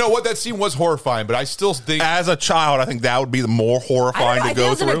 but you know what? That scene was horrifying, but I still think. As a child, I think that would be the more horrifying to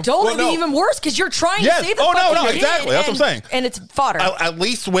go through. As an adult, it would be even worse because you're trying to save the fucking kid, exactly. That's what I'm saying. And it's fodder. At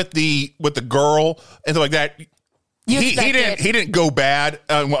least with the girl and stuff like that. He didn't go bad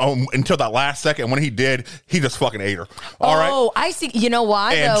until that last second. When he did, he just fucking ate her. All right. Oh, I see. You know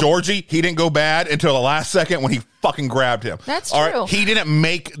why? And Georgie, he didn't go bad until the last second when he fucking grabbed him. That's all true. Right? He didn't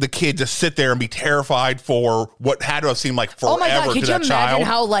make the kid just sit there and be terrified for what had to have seemed like forever to that child. Oh my God, could you imagine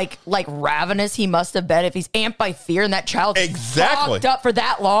how like ravenous he must have been if he's amped by fear and that child fucked up for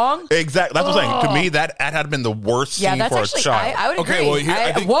that long? Exactly. That's what I'm saying. To me, that had been the worst scene for a child. I would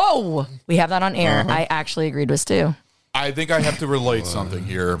agree. Whoa. We have that on air. I actually agreed with Stu. I think I have to relate something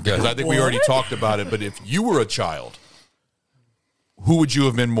here because I think we already talked about it. But if you were a child, who would you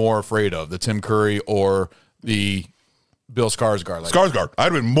have been more afraid of, the Tim Curry or the Bill Skarsgård? Skarsgård.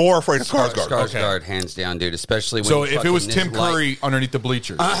 I'd have been more afraid of Skarsgård. Skarsgård, hands down, dude. Especially when so if it was Tim Curry underneath the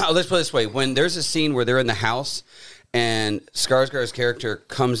bleachers. Let's put it this way: when there's a scene where they're in the house and Skarsgård's character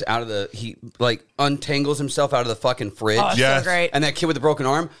comes out of he untangles himself out of the fucking fridge. Oh, so great. And that kid with the broken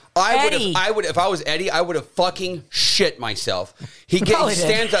arm. I would if I was Eddie, I would have fucking shit myself. He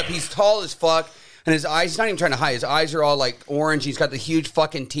stands up, he's tall as fuck, and his eyes, he's not even trying to hide. His eyes are all like orange. He's got the huge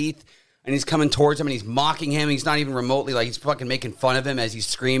fucking teeth, and he's coming towards him and he's mocking him. He's not even remotely he's fucking making fun of him as he's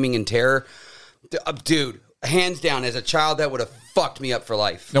screaming in terror. Dude, hands down, as a child, that would have fucked me up for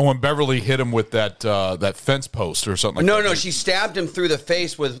life. Now, when Beverly hit him with that fence post or something like that. No, she stabbed him through the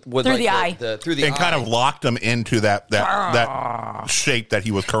face with through the eye. Through the eye. And kind of locked him into that shape that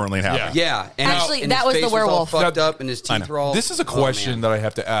he was currently having. Yeah. And actually, that was the werewolf. Was all fucked up and his teeth were all... This is a question that I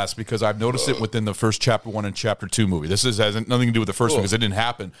have to ask because I've noticed it within the first Chapter 1 and Chapter 2 movie. This has nothing to do with the first one because it didn't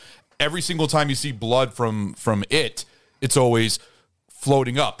happen. Every single time you see blood from it, it's always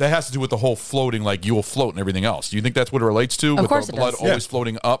floating up. That has to do with the whole floating, like you will float and everything else. Do you think that's what it relates to? Of course the it blood does. always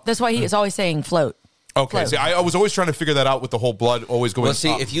floating up? That's why he is always saying float. Okay. Float. See, I was always trying to figure that out with the whole blood always going up. Well,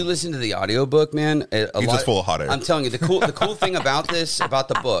 see, if you listen to the audiobook, man, he's just full of hot air. I'm telling you, the cool thing about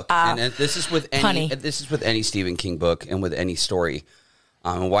the book, and this is with any Stephen King book and with any story,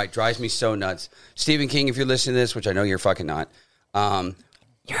 and why it drives me so nuts. Stephen King, if you're listening to this, which I know you're fucking not,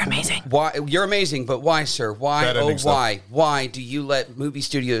 you're amazing. Why you're amazing, but why, sir? Why? Why? Why do you let movie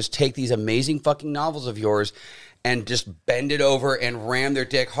studios take these amazing fucking novels of yours and just bend it over and ram their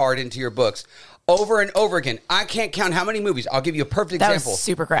dick hard into your books? Over and over again. I can't count how many movies. I'll give you a perfect example. That was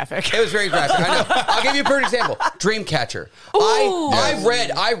super graphic. It was very graphic. I know. I'll give you a perfect example. Dreamcatcher.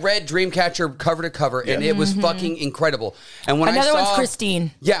 I read Dreamcatcher cover to cover, and it was fucking incredible. And when Another one's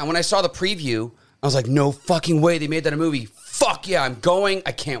Christine. Yeah, and when I saw the preview, I was like, no fucking way they made that a movie. Fuck yeah, I'm going.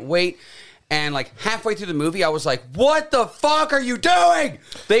 I can't wait. And like halfway through the movie, I was like, what the fuck are you doing?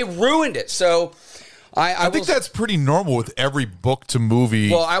 They ruined it. So I think that's pretty normal with every book to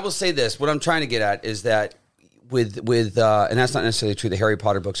movie. Well, I will say this. What I'm trying to get at is that with and that's not necessarily true. The Harry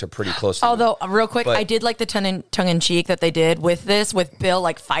Potter books are pretty close. Although, real quick, I did like the tongue in cheek that they did with this, with Bill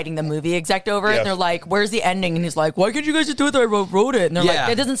like fighting the movie exec over it. And they're like, "Where's the ending?" And he's like, "Why can't you guys just do it? I wrote it." And they're like,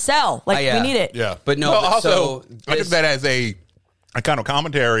 "It doesn't sell. Like we need it." Yeah, but no. Well, also, I took that as a kind of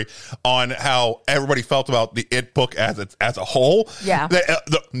commentary on how everybody felt about the It book as a whole. Yeah,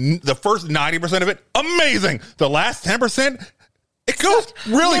 the first 90% of it, amazing. The last 10%. It goes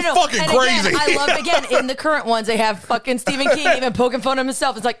really fucking crazy. Again, I love, in the current ones, they have fucking Stephen King even poking fun at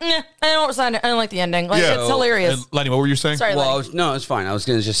himself. It's like, I don't like the ending. Like, it's hilarious. And Lenny, what were you saying? Sorry, Lenny. It's fine. I was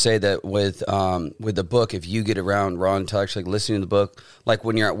going to just say that with the book, if you get around, Ron, to actually listening to the book, like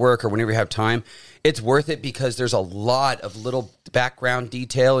when you're at work or whenever you have time, it's worth it because there's a lot of little background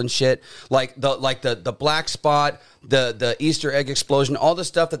detail and shit, like the black spot, the Easter egg explosion, all the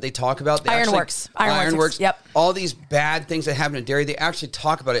stuff that they talk about. Ironworks. Yep. All these bad things that happen in Derry, they actually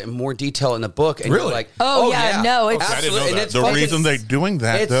talk about it in more detail in the book. And Really? you're like, no, it's I didn't know absolutely. that. The reason they're doing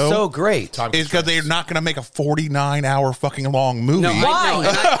that, it's though, so great. is because they're not going to make a 49-hour fucking long movie. No,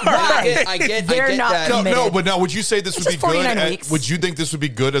 I get that. No, but now, would you say this would be just good? 49 weeks. Would you think this would be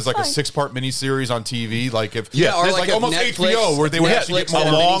good as like a 6-part miniseries on TV? Like if or there's like like almost Netflix, HBO where they would actually get a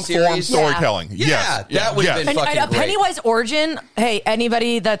more long form miniseries. storytelling. Yeah, that would have been And fucking a great. Pennywise origin. Hey,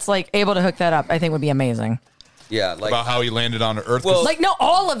 anybody that's like able to hook that up, I think would be amazing. Yeah, like about how he landed on Earth. Well, Like no,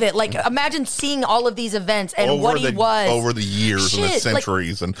 all of it. Like imagine seeing all of these events and what he was over the years and the Shit, like,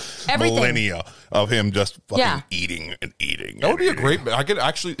 centuries and everything. millennia of him just fucking Yeah. eating and eating. That would be a great. I could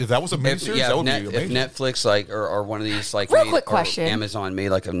actually, if that was a miniseries, that would be if amazing. Netflix like or one of these like Real made- quick or question. Amazon made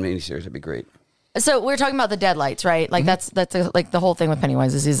like a miniseries, it'd be great. So we're talking about the deadlights, right? Like that's like the whole thing with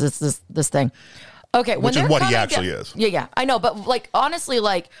Pennywise is this thing. Okay, when Which is they're what he coming actually is. Yeah, I know, but like honestly,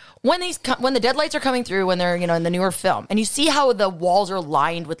 like when the deadlights are coming through, when they're in the newer film, and you see how the walls are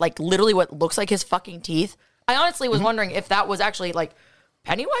lined with like literally what looks like his fucking teeth. I honestly was wondering if that was actually like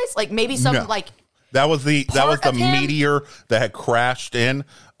Pennywise, like maybe some No. like That was the part of him? meteor that had crashed in.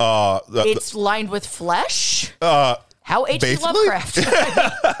 it's lined with flesh. How H.P. basically. Lovecraft.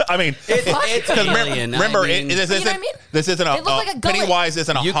 I mean, It's remember, this You know isn't what I mean? this isn't It looked like a gullet. Pennywise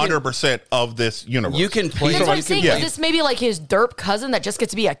isn't You can- 100% of this universe. You can play. That's what I'm you can saying. play- Is this maybe like his derp cousin that just gets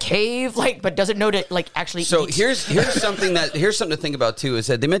to be a cave, like, but doesn't know to like actually So eat? here's something to think about too. Is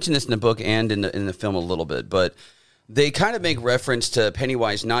that they mentioned this in the book and in the film a little bit, but they kind of make reference to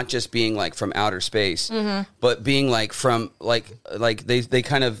Pennywise not just being like from outer space, but being like from like they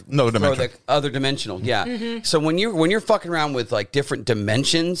kind of Another throw dimension. the other dimensional. Yeah. So when you're fucking around with like different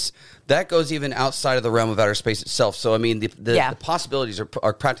dimensions, that goes even outside of the realm of outer space itself. So I mean the possibilities are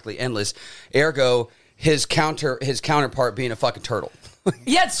practically endless. Ergo, his counterpart being a fucking turtle.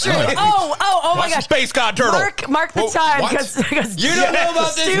 Yeah, it's true. Oh my gosh. Space God Turtle. Mark the time what? because You don't know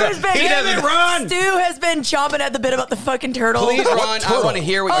about this. Stu has been He doesn't run. Stu has been chomping at the bit about the fucking turtle. Please, Ron, I want to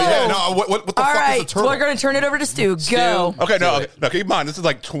hear what you Yeah, no, what the All fuck right, is a turtle? we're going to turn it over to Stu. Go. Okay, Do no, it. keep in mind, this is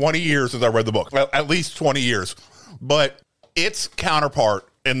like 20 years since I read the book. Well, at least 20 years. But its counterpart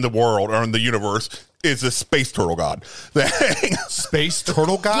in the world or in the universe is a space turtle god. Space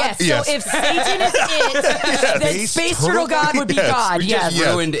turtle god? Yes. Yes. So if Satan is it, then Space Turtle God would be Yes. God. We Yes. just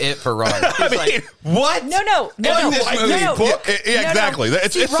ruined it for Ron. I mean, what? No. this no, movie no. book? Yeah, exactly.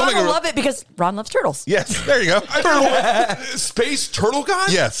 It's See, Ron something will love it because Ron loves turtles. Yes, there you go. Space turtle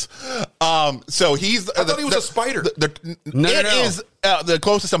god? Yes. So he's. I thought he was a spider. No. Is the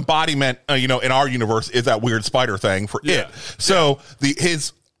closest embodiment, in our universe is that weird spider thing for Yeah. it. So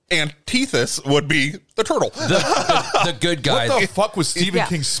his antithesis would be the turtle. The good guy. What the fuck was Stephen Yeah.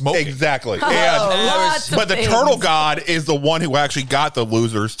 King smoking? Exactly. lots of But the things. turtle god is the one who actually got the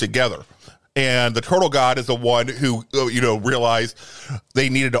losers together. And the turtle god is the one who, realized they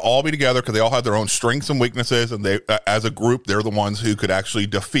needed to all be together because they all had their own strengths and weaknesses. And they, as a group, they're the ones who could actually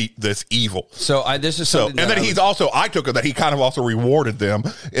defeat this evil. So this is So, something. and that then I took it that he kind of also rewarded them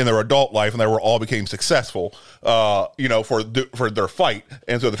in their adult life, and they all became successful, for their fight.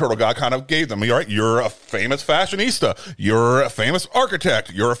 And so the turtle god kind of gave them, you're a famous fashionista, you're a famous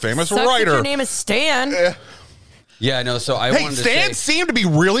architect, you're a famous Sucks if writer. your name is Stan. Yeah, no. So I Hey, wanted to Stan say, seemed to be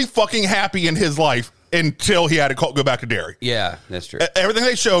really fucking happy in his life until he had to go back to Derry. yeah, that's true. Everything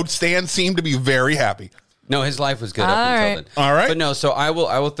they showed, Stan seemed to be very happy, No, his life was good up All until right. then. All right. But no, so I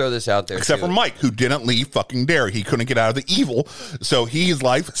will throw this out there. except too. for Mike, who didn't leave fucking Derry. He couldn't get out of the evil, so his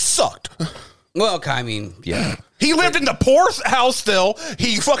life sucked. Well, I mean, yeah. He lived in the poor house still.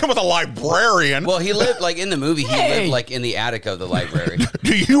 He fucking was a librarian. Well, he lived like in the movie. He Hey. lived like in the attic of the library.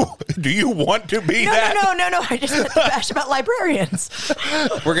 Do you want to be that? No. I just meant to bash about librarians.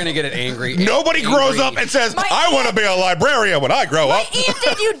 We're gonna get it angry. Nobody grows up and says, My "I want to aunt- be a librarian when I grow up." Aunt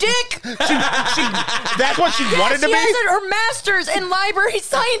did you dick? That's what she wanted to she be. has her master's in library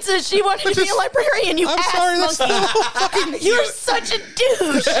sciences. She wanted to be a librarian. You I'm ass sorry, that's monkey. still fucking. You're such a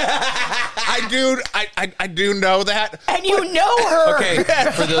douche, I do know that. and you know her. Okay,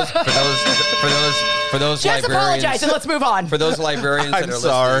 for those Just librarians. apologize and let's move on. For those librarians that I'm are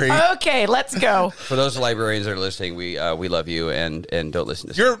sorry. listening, Okay, let's go. for those librarians that are listening, we love you and don't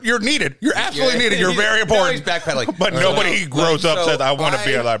listen to. You're needed. You're absolutely needed. You're very Now important. he's backpedaling. But nobody grows up So says, "I want to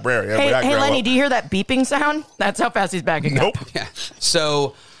be a librarian." when I Hey, grow Lenny, up. do you hear that beeping sound? That's how fast he's backing Nope. up. Yeah.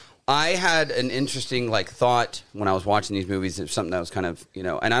 So I had an interesting thought when I was watching these movies. It's something that was kind of,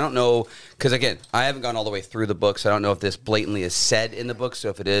 and I don't know, because again, I haven't gone all the way through the book, so I don't know if this blatantly is said in the book. So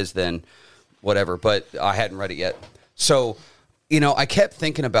if it is, then whatever, but I hadn't read it yet. So, I kept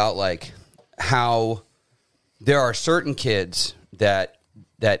thinking about like how there are certain kids that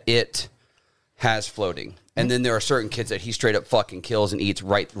it has floating, and then there are certain kids that he straight up fucking kills and eats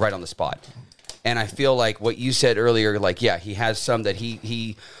right on the spot. And I feel like what you said earlier, like, yeah, he has some that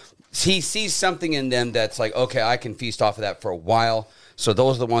he sees something in them that's like, okay, I can feast off of that for a while. So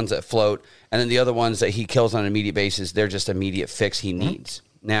those are the ones that float. And then the other ones that he kills on an immediate basis, they're just immediate fix he needs.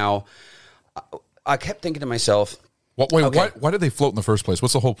 Now, I kept thinking to myself, why did they float in the first place?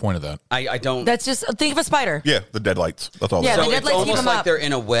 What's the whole point of that? I don't. That's just think of a spider. Yeah, the deadlights. That's all. Yeah, So the it's deadlights keep almost them like up. they're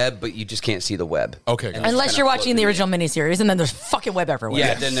in a web, but you just can't see the web. Okay, Unless you're watching the original miniseries, and then there's fucking web everywhere.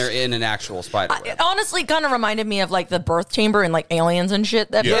 Yeah, then they're in an actual spider web. It honestly kind of reminded me of like the birth chamber and like aliens and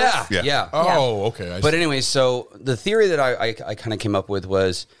shit. That Yeah. Oh, okay. But anyway, so the theory that I kind of came up with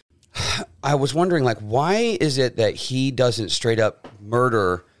was, I was wondering, like, why is it that he doesn't straight up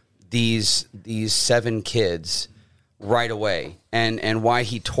murder these 7 kids right away, and why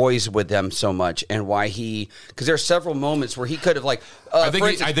he toys with them so much, and why because there are several moments where he could have like. I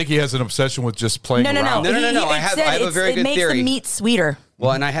think he has an obsession with just playing around. No. I have a very good theory. It makes the meat sweeter.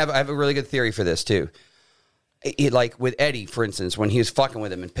 Well, and I have a really good theory for this too. Like with Eddie, for instance, when he was fucking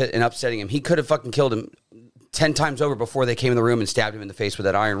with him and upsetting him, he could have fucking killed him 10 times over before they came in the room and stabbed him in the face with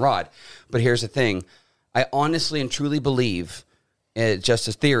that iron rod. But here's the thing. I honestly and truly believe, just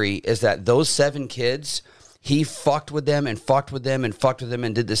a theory, is that those 7 kids, he fucked with them and fucked with them and fucked with them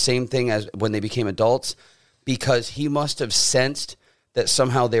and did the same thing as when they became adults, because he must have sensed that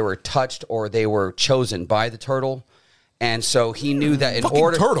somehow they were touched or they were chosen by the turtle. And so he knew that in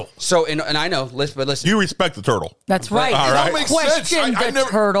order turtle. So and I know, but listen. You respect the turtle. That's right. All right. That makes Question sense. the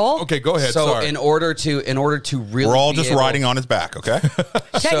turtle. Okay, go ahead. So Sorry. in order to really, we're all just riding on his back. Okay.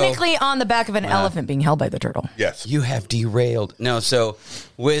 Technically on the back of an elephant being held by the turtle. Yes. You have derailed. No, so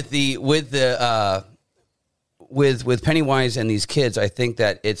with Pennywise and these kids, I think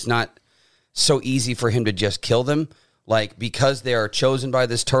that it's not so easy for him to just kill them. Like, because they are chosen by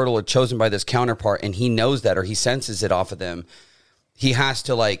this turtle or chosen by this counterpart, and he knows that, or he senses it off of them, he has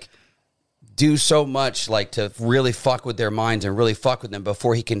to like do so much, like, to really fuck with their minds and really fuck with them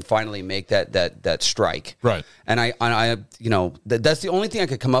before he can finally make that strike. Right. And I that's the only thing I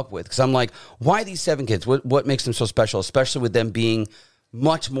could come up with, because I'm like, why these 7 kids? What makes them so special? Especially with them being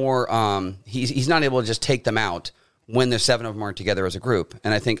much more. He's not able to just take them out when the 7 of them aren't together as a group.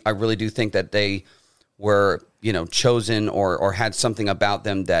 And I really do think that they were, chosen or had something about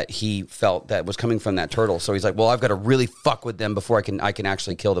them that he felt that was coming from that turtle. So he's like, well, I've got to really fuck with them before I can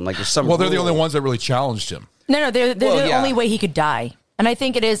actually kill them. Like, there's some. Well, they're the only ones that really challenged him. No, they're the only way he could die. And I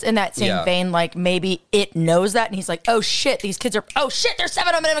think it is in that same vein, like maybe it knows that, and he's like, oh shit, these kids are, oh shit, there's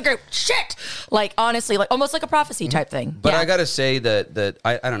 7 of them in a group, shit. Like, honestly, like almost like a prophecy type thing. But I got to say that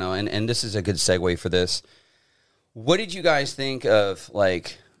I don't know, and this is a good segue for this. What did you guys think of,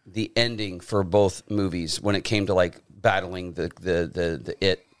 like, the ending for both movies when it came to like battling the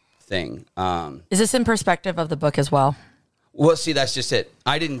it thing? Is this in perspective of the book as well? Well, see, that's just it.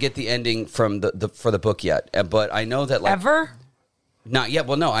 I didn't get the ending from for the book yet, but I know that, like, ever. Not yet.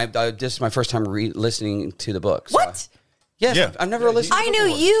 Well, no. This is my first time listening to the book. So. What? Yes, Yeah. I've never listened. I knew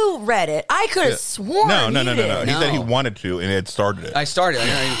you read it. I could have sworn. No. you did. He said he wanted to, and it started it. I started. I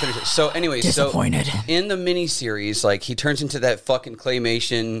didn't finish it. So anyway, Disappointed. in the miniseries, like, he turns into that fucking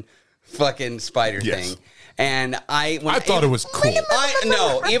claymation, fucking spider thing, and I thought it was cool.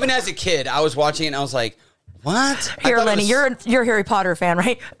 No, even as a kid, I was watching it and I was like, "What?" Here, Lenny, you're a Harry Potter fan,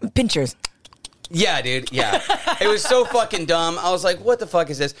 right? Pinchers. Yeah, dude. Yeah. It was so fucking dumb. I was like, what the fuck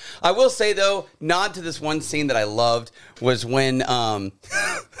is this? I will say, though, nod to this one scene that I loved was when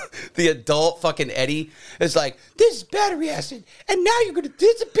the adult fucking Eddie is like, this is battery acid, and now you're going to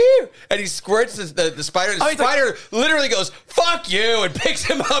disappear. And he squirts the spider. The spider literally goes, fuck you, and picks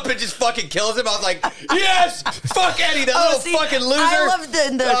him up and just fucking kills him. I was like, yes, fuck Eddie, that little fucking loser. I love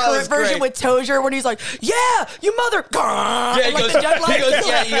the current version with Tozier when he's like, yeah, you mother. Yeah, he goes,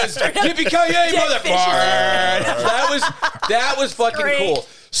 yippee-ki-yay, mother. That was fucking cool.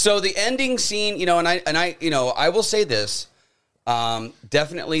 So the ending scene, and I will say this.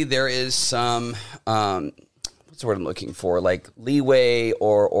 Definitely there is some what's the word I'm looking for? Like leeway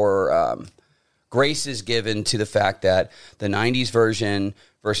or grace is given to the fact that the 90s version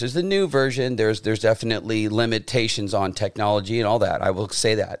versus the new version, there's definitely limitations on technology and all that. I will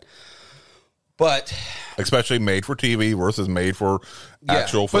say that. But especially made for TV versus made for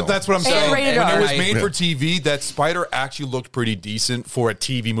actual film. But that's what I'm saying. rated When R. it was made for TV, that spider actually looked pretty decent for a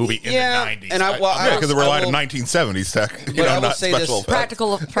TV movie in the 90s. And because it relied on 1970s tech. But I will not say special this,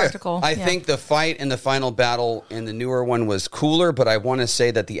 effects. Practical. I think the fight in the final battle in the newer one was cooler, but I want to say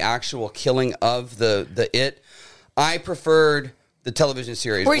that the actual killing of the I preferred the television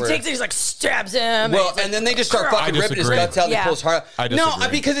series where he takes it, he's like stabs him. Well, and then they just start fucking ripping his guts out. They pull his heart out. No,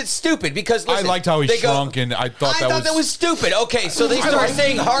 because it's stupid. Because listen, I liked how he shrunk, and I thought that was stupid. Okay, so they start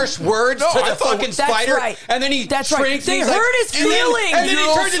saying harsh words to the fucking spider, and then he shrinks. They hurt his feelings. And then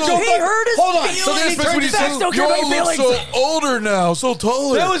he turns into he hurt his Hold on. feelings. So then he turns into you all look so older now, so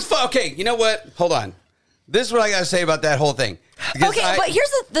taller. That was okay. You know what? Hold on. This is what I got to say about that whole thing. Okay, but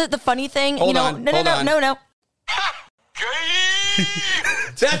here's the funny thing. Hold No.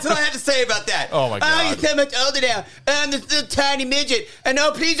 That's what I have to say about that. Oh, my God. Oh, you're so much older now. I'm this little tiny midget. And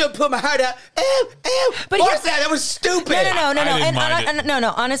no, please don't pull my heart out. But what's that? That was stupid.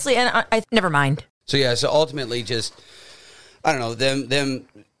 No. Honestly, I never mind. So, yeah, ultimately just, I don't know, them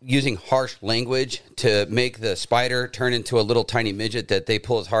using harsh language to make the spider turn into a little tiny midget that they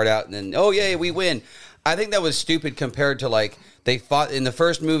pull his heart out and then, oh, yeah, we win. I think that was stupid compared to, like, they fought in the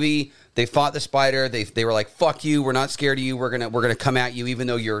first movie. They fought the spider. They were like, "Fuck you! We're not scared of you. We're gonna come at you, even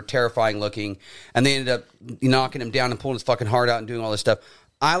though you're terrifying looking." And they ended up knocking him down and pulling his fucking heart out and doing all this stuff.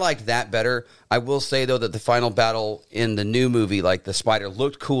 I liked that better. I will say though that the final battle in the new movie, like the spider,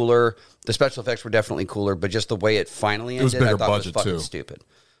 looked cooler. The special effects were definitely cooler, but just the way it finally ended, I thought was fucking stupid.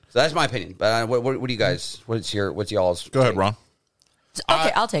 So that's my opinion. But what do you guys? What's y'all's? Go ahead, Ron.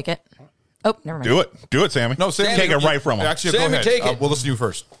 Okay, I'll take it. Oh, never mind. Do it, Sammy. No, Sammy, take it right from him. Actually, Sammy, go ahead. take it. We'll listen to you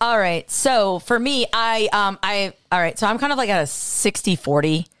first. All right. So for me, all right. So I'm kind of like at a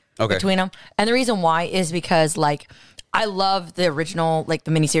 60-40 between them. And the reason why is because like I love the original, like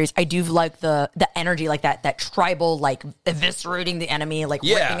the miniseries. I do like the energy, like that tribal, like eviscerating the enemy, like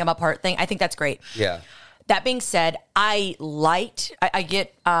ripping him apart thing. I think that's great. Yeah. That being said, I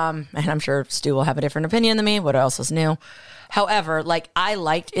get, and I'm sure Stu will have a different opinion than me. What else is new? However, like I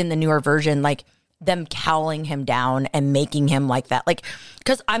liked in the newer version, like them cowling him down and making him like that. Like,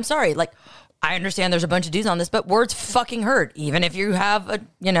 because I'm sorry, like I understand there's a bunch of dudes on this, but words fucking hurt, even if you have a,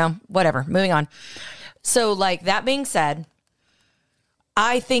 whatever. Moving on. So, like that being said,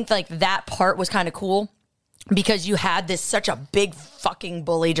 I think like that part was kind of cool because you had this such a big fucking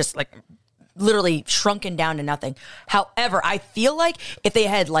bully, just like literally shrunken down to nothing. However, I feel like if they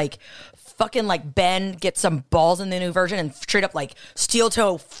had like fucking like Ben get some balls in the new version and straight up like steel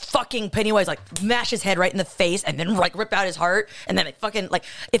toe fucking Pennywise like mash his head right in the face and then like rip out his heart and then like fucking like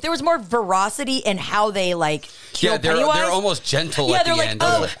if there was more veracity in how they like kill Pennywise, they're almost gentle at the like, end.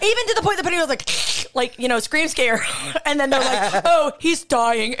 Oh, even to the point that Pennywise like scream scare and then they're like, oh, he's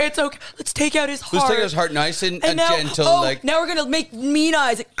dying, it's okay, let's take out his heart. Let's take his heart nice and now, gentle. Now we're gonna make mean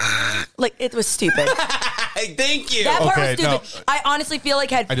eyes. Like it was stupid. Thank you. That part was stupid. No. I honestly feel like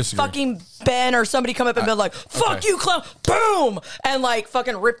had fucking Ben or somebody come up and been like, fuck you, clown, boom, and like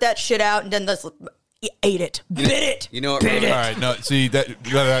fucking rip that shit out and then this ate it, bit it. You know what? All right, no, see that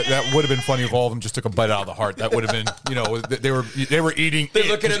would have been funny if all of them just took a bite out of the heart. That would have been, they were eating. They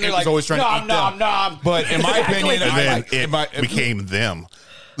look at him, they're like, always trying to eat them. nom. But in my opinion, and then it became them.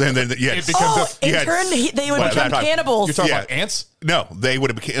 Then it becomes they would become cannibals. You're talking about ants? No, they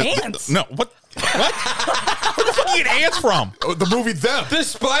would have become ants. No, what? Where the fuck you get ants from? The movie Them. The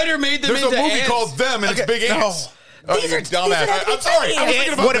spider made them There's into a movie ants. called Them, and it's big ants. These are dumbass. I'm sorry.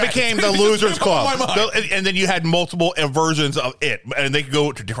 What it became the Losers Club, and then you had multiple versions of it, and they could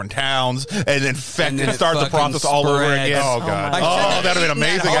go to different towns and infect and start the process all over again. Oh god! Oh, that'd have been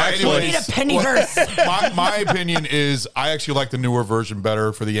amazing. Actually, we need a Pennyverse. My opinion is I actually like the newer version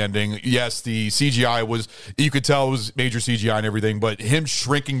better for the ending. Yes, the CGI was, you could tell it was major CGI and everything, but him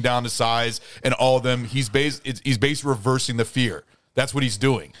shrinking down to size and all of them, he's basically reversing the fear. That's what he's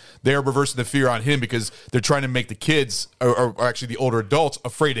doing. They're reversing the fear on him because they're trying to make the kids, or actually the older adults,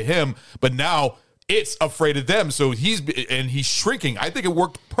 afraid of him. But now it's afraid of them. So he's shrinking. I think it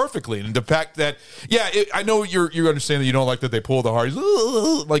worked perfectly. And the fact that, I know you understand that you don't like that they pull the heart. He's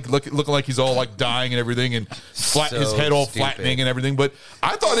like looking like he's all like dying and everything, and his head all flattening and everything. But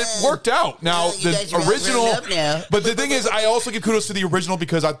I thought it worked out. Now the original, but the thing is, I also give kudos to the original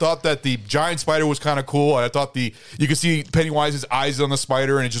because I thought that the giant spider was kind of cool. I thought you could see Pennywise's eyes on the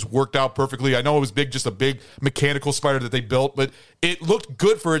spider, and it just worked out perfectly. I know it was just a big mechanical spider that they built, but it looked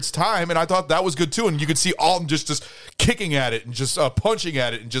good for its time, and I thought that was good too. And you could see all of them just kicking at it and just punching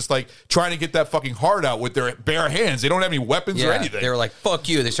at it. it and just like trying to get that fucking heart out with their bare hands. They don't have any weapons or anything. They were like, "Fuck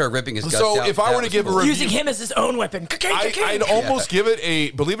you!" They started ripping his guts so out. if I were to give a review, using him as his own weapon, I'd almost give it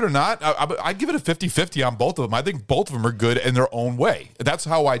a, believe it or not, I'd give it a 50-50 on both of them. I think both of them are good in their own way. That's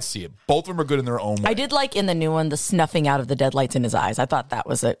how I'd see it. Both of them are good in their own way. I did like in the new one the snuffing out of the deadlights in his eyes. I thought that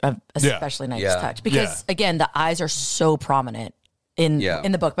was a especially nice touch because again, the eyes are so prominent in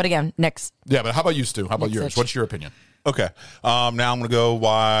the book. But again, next. Yeah, but how about you, Stu? How about yours? What's your opinion? Okay. Now I'm going to go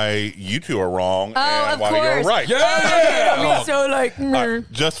why you two are wrong and why you're right. Yeah. So like,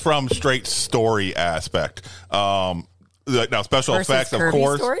 just from straight story aspect. Now special versus effects, Kirby's of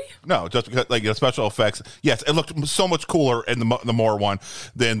course. Story? No, just because like special effects. Yes, it looked so much cooler in the more one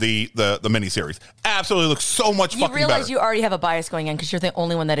than the miniseries. Absolutely looks so much fucking better. You realize you already have a bias going in because you're the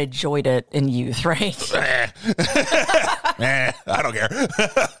only one that enjoyed it in youth, right? I don't care.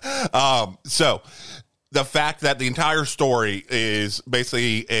 So the fact that the entire story is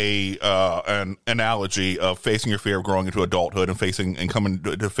basically an analogy of facing your fear of growing into adulthood and coming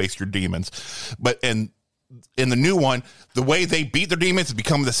to face your demons, but in the new one, the way they beat their demons is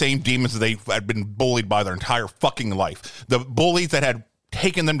become the same demons that they had been bullied by their entire fucking life. The bullies that had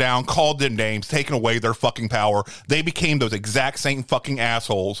taken them down, called them names, taken away their fucking power, they became those exact same fucking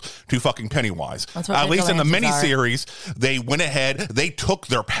assholes to fucking Pennywise. At least in the miniseries, they went ahead, they took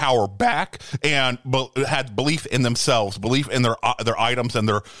their power back and had belief in themselves, belief in their items and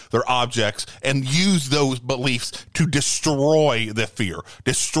their objects, and used those beliefs to destroy the fear,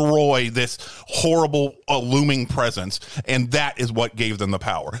 destroy this horrible looming presence, and that is what gave them the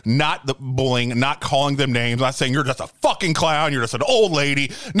power. Not the bullying, not calling them names, not saying you're just a fucking clown, you're just an old lady.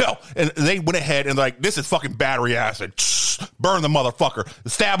 No, and they went ahead and like, this is fucking battery acid. Burn the motherfucker.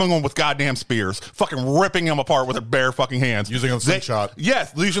 Stabbing them with goddamn spears. Fucking ripping them apart with their bare fucking hands. Using a slingshot.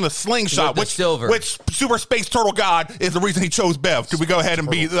 Yes, using the slingshot. Which Super Space Turtle God is the reason he chose Bev. To go ahead and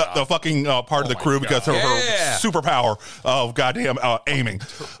be the fucking part of the crew because of her superpower of goddamn aiming.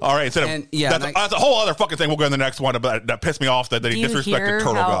 All right, that's a whole other fucking thing. We'll go in the next one that pissed me off that he disrespected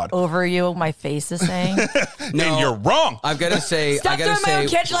Turtle God. Over you, my face is saying. No, and you're wrong. I've got to say, Stop throwing my own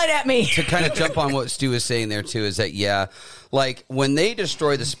catch light at me. To kind of jump on what Stu was saying there too is that like when they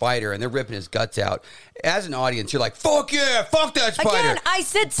destroy the spider and they're ripping his guts out, as an audience, you're like, fuck yeah, fuck that spider. Again, I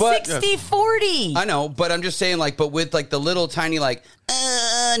said 60-40. I know, but I'm just saying, like, but with like the little tiny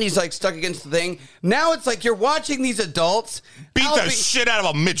and he's like stuck against the thing. Now it's like you're watching these adults beat the shit out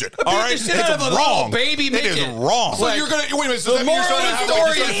of a midget. All right, it's wrong. Baby midget. It is wrong. So you're gonna wait a minute. So the moral of the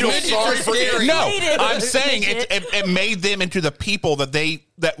story is feel sorry for scary. No, I'm saying it made them into the people that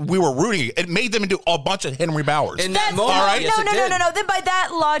we were rooting. It made them into a bunch of Henry Bowers. In that moment, all right? No. Then by that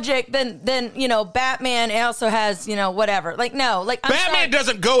logic, then Batman also has whatever. Like no, like Batman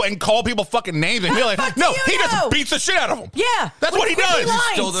doesn't go and call people fucking names and be like, no, he just beats the shit out of them. Yeah, that's what he does. He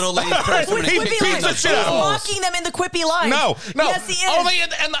stole that old lady's purse. He beats the shit out of them. Mocking them in the quippy lines. No. Yes, he is.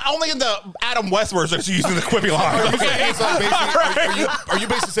 Only in the Adam West version is using the quippy line. Are you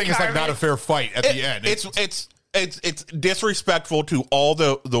basically saying it's like not a fair fight at the end? It's disrespectful to all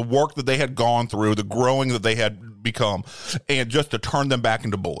the work that they had gone through, the growing that they had become, and just to turn them back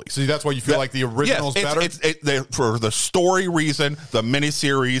into bullies. See, that's why you feel like the original's better? For the story reason, the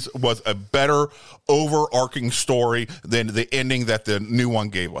miniseries was a better overarching story than the ending that the new one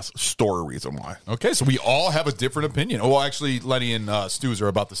gave us. Story reason why. Okay, so we all have a different opinion. Oh, well, actually, Lenny and Stu's are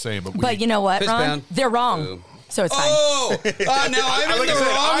about the same. But you know what, Ron? They're wrong. Ooh. So it's fine. Now I'm in the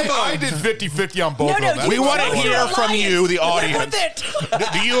wrong boat. I did 50-50 on both of them. We want to hear from you, the audience.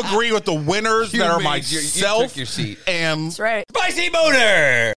 Do you agree with the winners that are myself you took your seat. And That's right. Spicy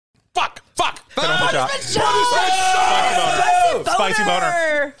Boner? Fuck. Spicy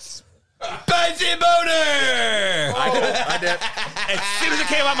Boner. Spicy Boner! I did. As soon as it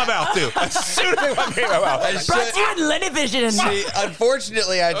came out my mouth, too. As soon as it came out my mouth. Brought to you on Lenivision. See,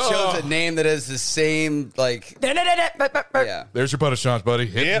 unfortunately, I chose a name that has the same, like... Yeah. There's your punishment, buddy.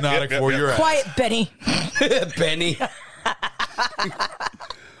 Hypnotic for your ass. Quiet, Benny. Benny.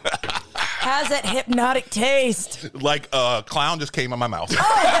 Has that hypnotic taste. Like a clown just came out my mouth.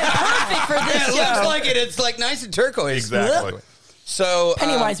 Perfect for this show. It looks like it. It's like nice and turquoise. Exactly. So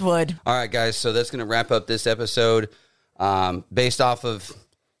Pennywise would. All right, guys. So that's going to wrap up this episode. Based off of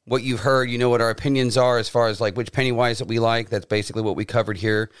what you've heard, you know what our opinions are as far as like which Pennywise that we like. That's basically what we covered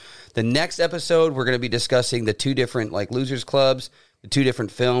here. The next episode, we're going to be discussing the two different like Losers Clubs, the two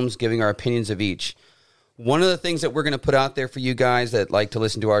different films, giving our opinions of each. One of the things that we're going to put out there for you guys that like to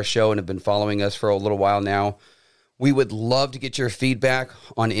listen to our show and have been following us for a little while now, we would love to get your feedback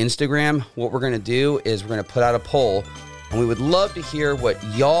on Instagram. What we're going to do is we're going to put out a poll, and we would love to hear what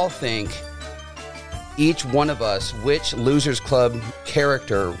y'all think each one of us which Losers Club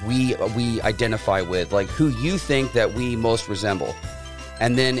character we identify with, like who you think that we most resemble.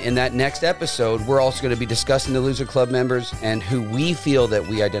 And then in that next episode, we're also going to be discussing the Loser Club members and who we feel that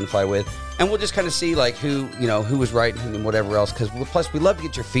we identify with. And we'll just kind of see like who was right and whatever else. Because plus, we love to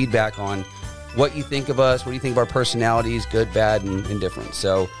get your feedback on what you think of us, what do you think of our personalities, good, bad, and indifferent.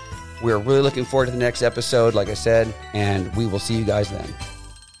 So we're really looking forward to the next episode, like I said, and we will see you guys then.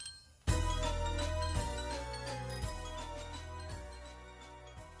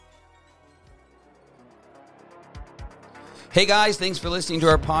 Hey guys, thanks for listening to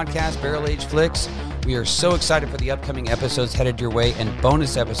our podcast, Barrel Age Flicks. We are so excited for the upcoming episodes headed your way and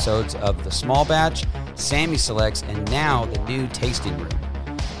bonus episodes of The Small Batch, Sammy Selects, and now the new Tasting Room.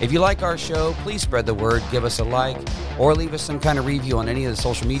 If you like our show, please spread the word, give us a like, or leave us some kind of review on any of the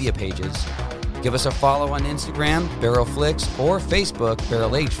social media pages. Give us a follow on Instagram, Barrel Flicks, or Facebook,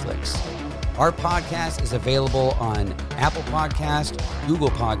 Barrel Age Flicks. Our podcast is available on Apple Podcast,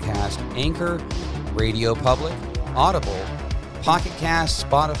 Google Podcast, Anchor, Radio Public, Audible, Pocket Cast,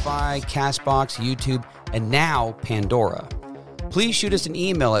 Spotify, CastBox, YouTube, and now Pandora. Please shoot us an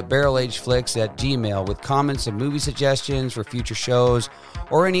email at barrelageflicks@gmail.com with comments and movie suggestions for future shows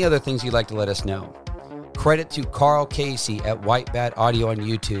or any other things you'd like to let us know. Credit to Carl Casey at White Bat Audio on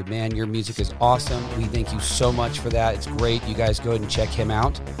YouTube. Man, your music is awesome. We thank you so much for that. It's great. You guys go ahead and check him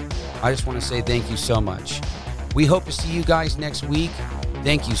out. I just want to say thank you so much. We hope to see you guys next week.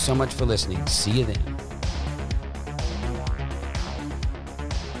 Thank you so much for listening. See you then.